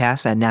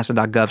podcasts at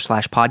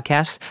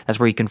nasa.gov/podcasts. That's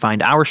where you can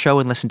find our show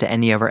and listen to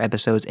any of our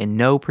episodes in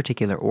no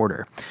particular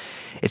order.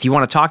 If you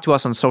want to talk to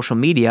us on social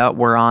media,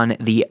 we're on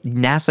the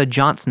NASA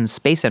Johnson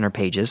Space Center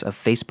pages of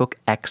Facebook,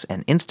 X,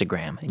 and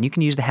Instagram. And you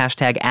can use the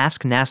hashtag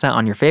AskNASA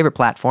on your favorite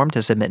platform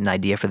to submit an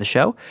idea for the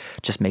show.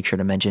 Just make sure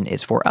to mention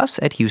it's for us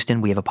at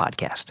Houston We Have a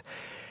Podcast.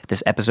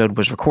 This episode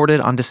was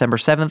recorded on December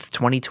 7th,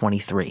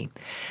 2023.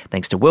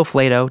 Thanks to Will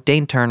Flato,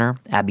 Dane Turner,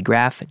 Abby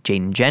Graff,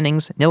 Jaden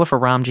Jennings,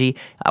 Nilofer Ramji,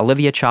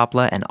 Olivia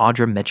Chopla, and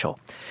Audra Mitchell.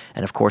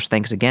 And of course,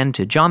 thanks again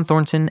to John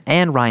Thornton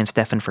and Ryan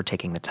Steffen for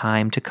taking the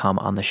time to come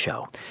on the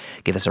show.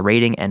 Give us a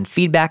rating and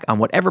feedback on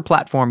whatever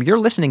platform you're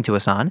listening to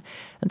us on,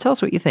 and tell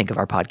us what you think of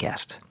our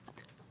podcast.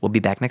 We'll be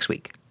back next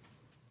week.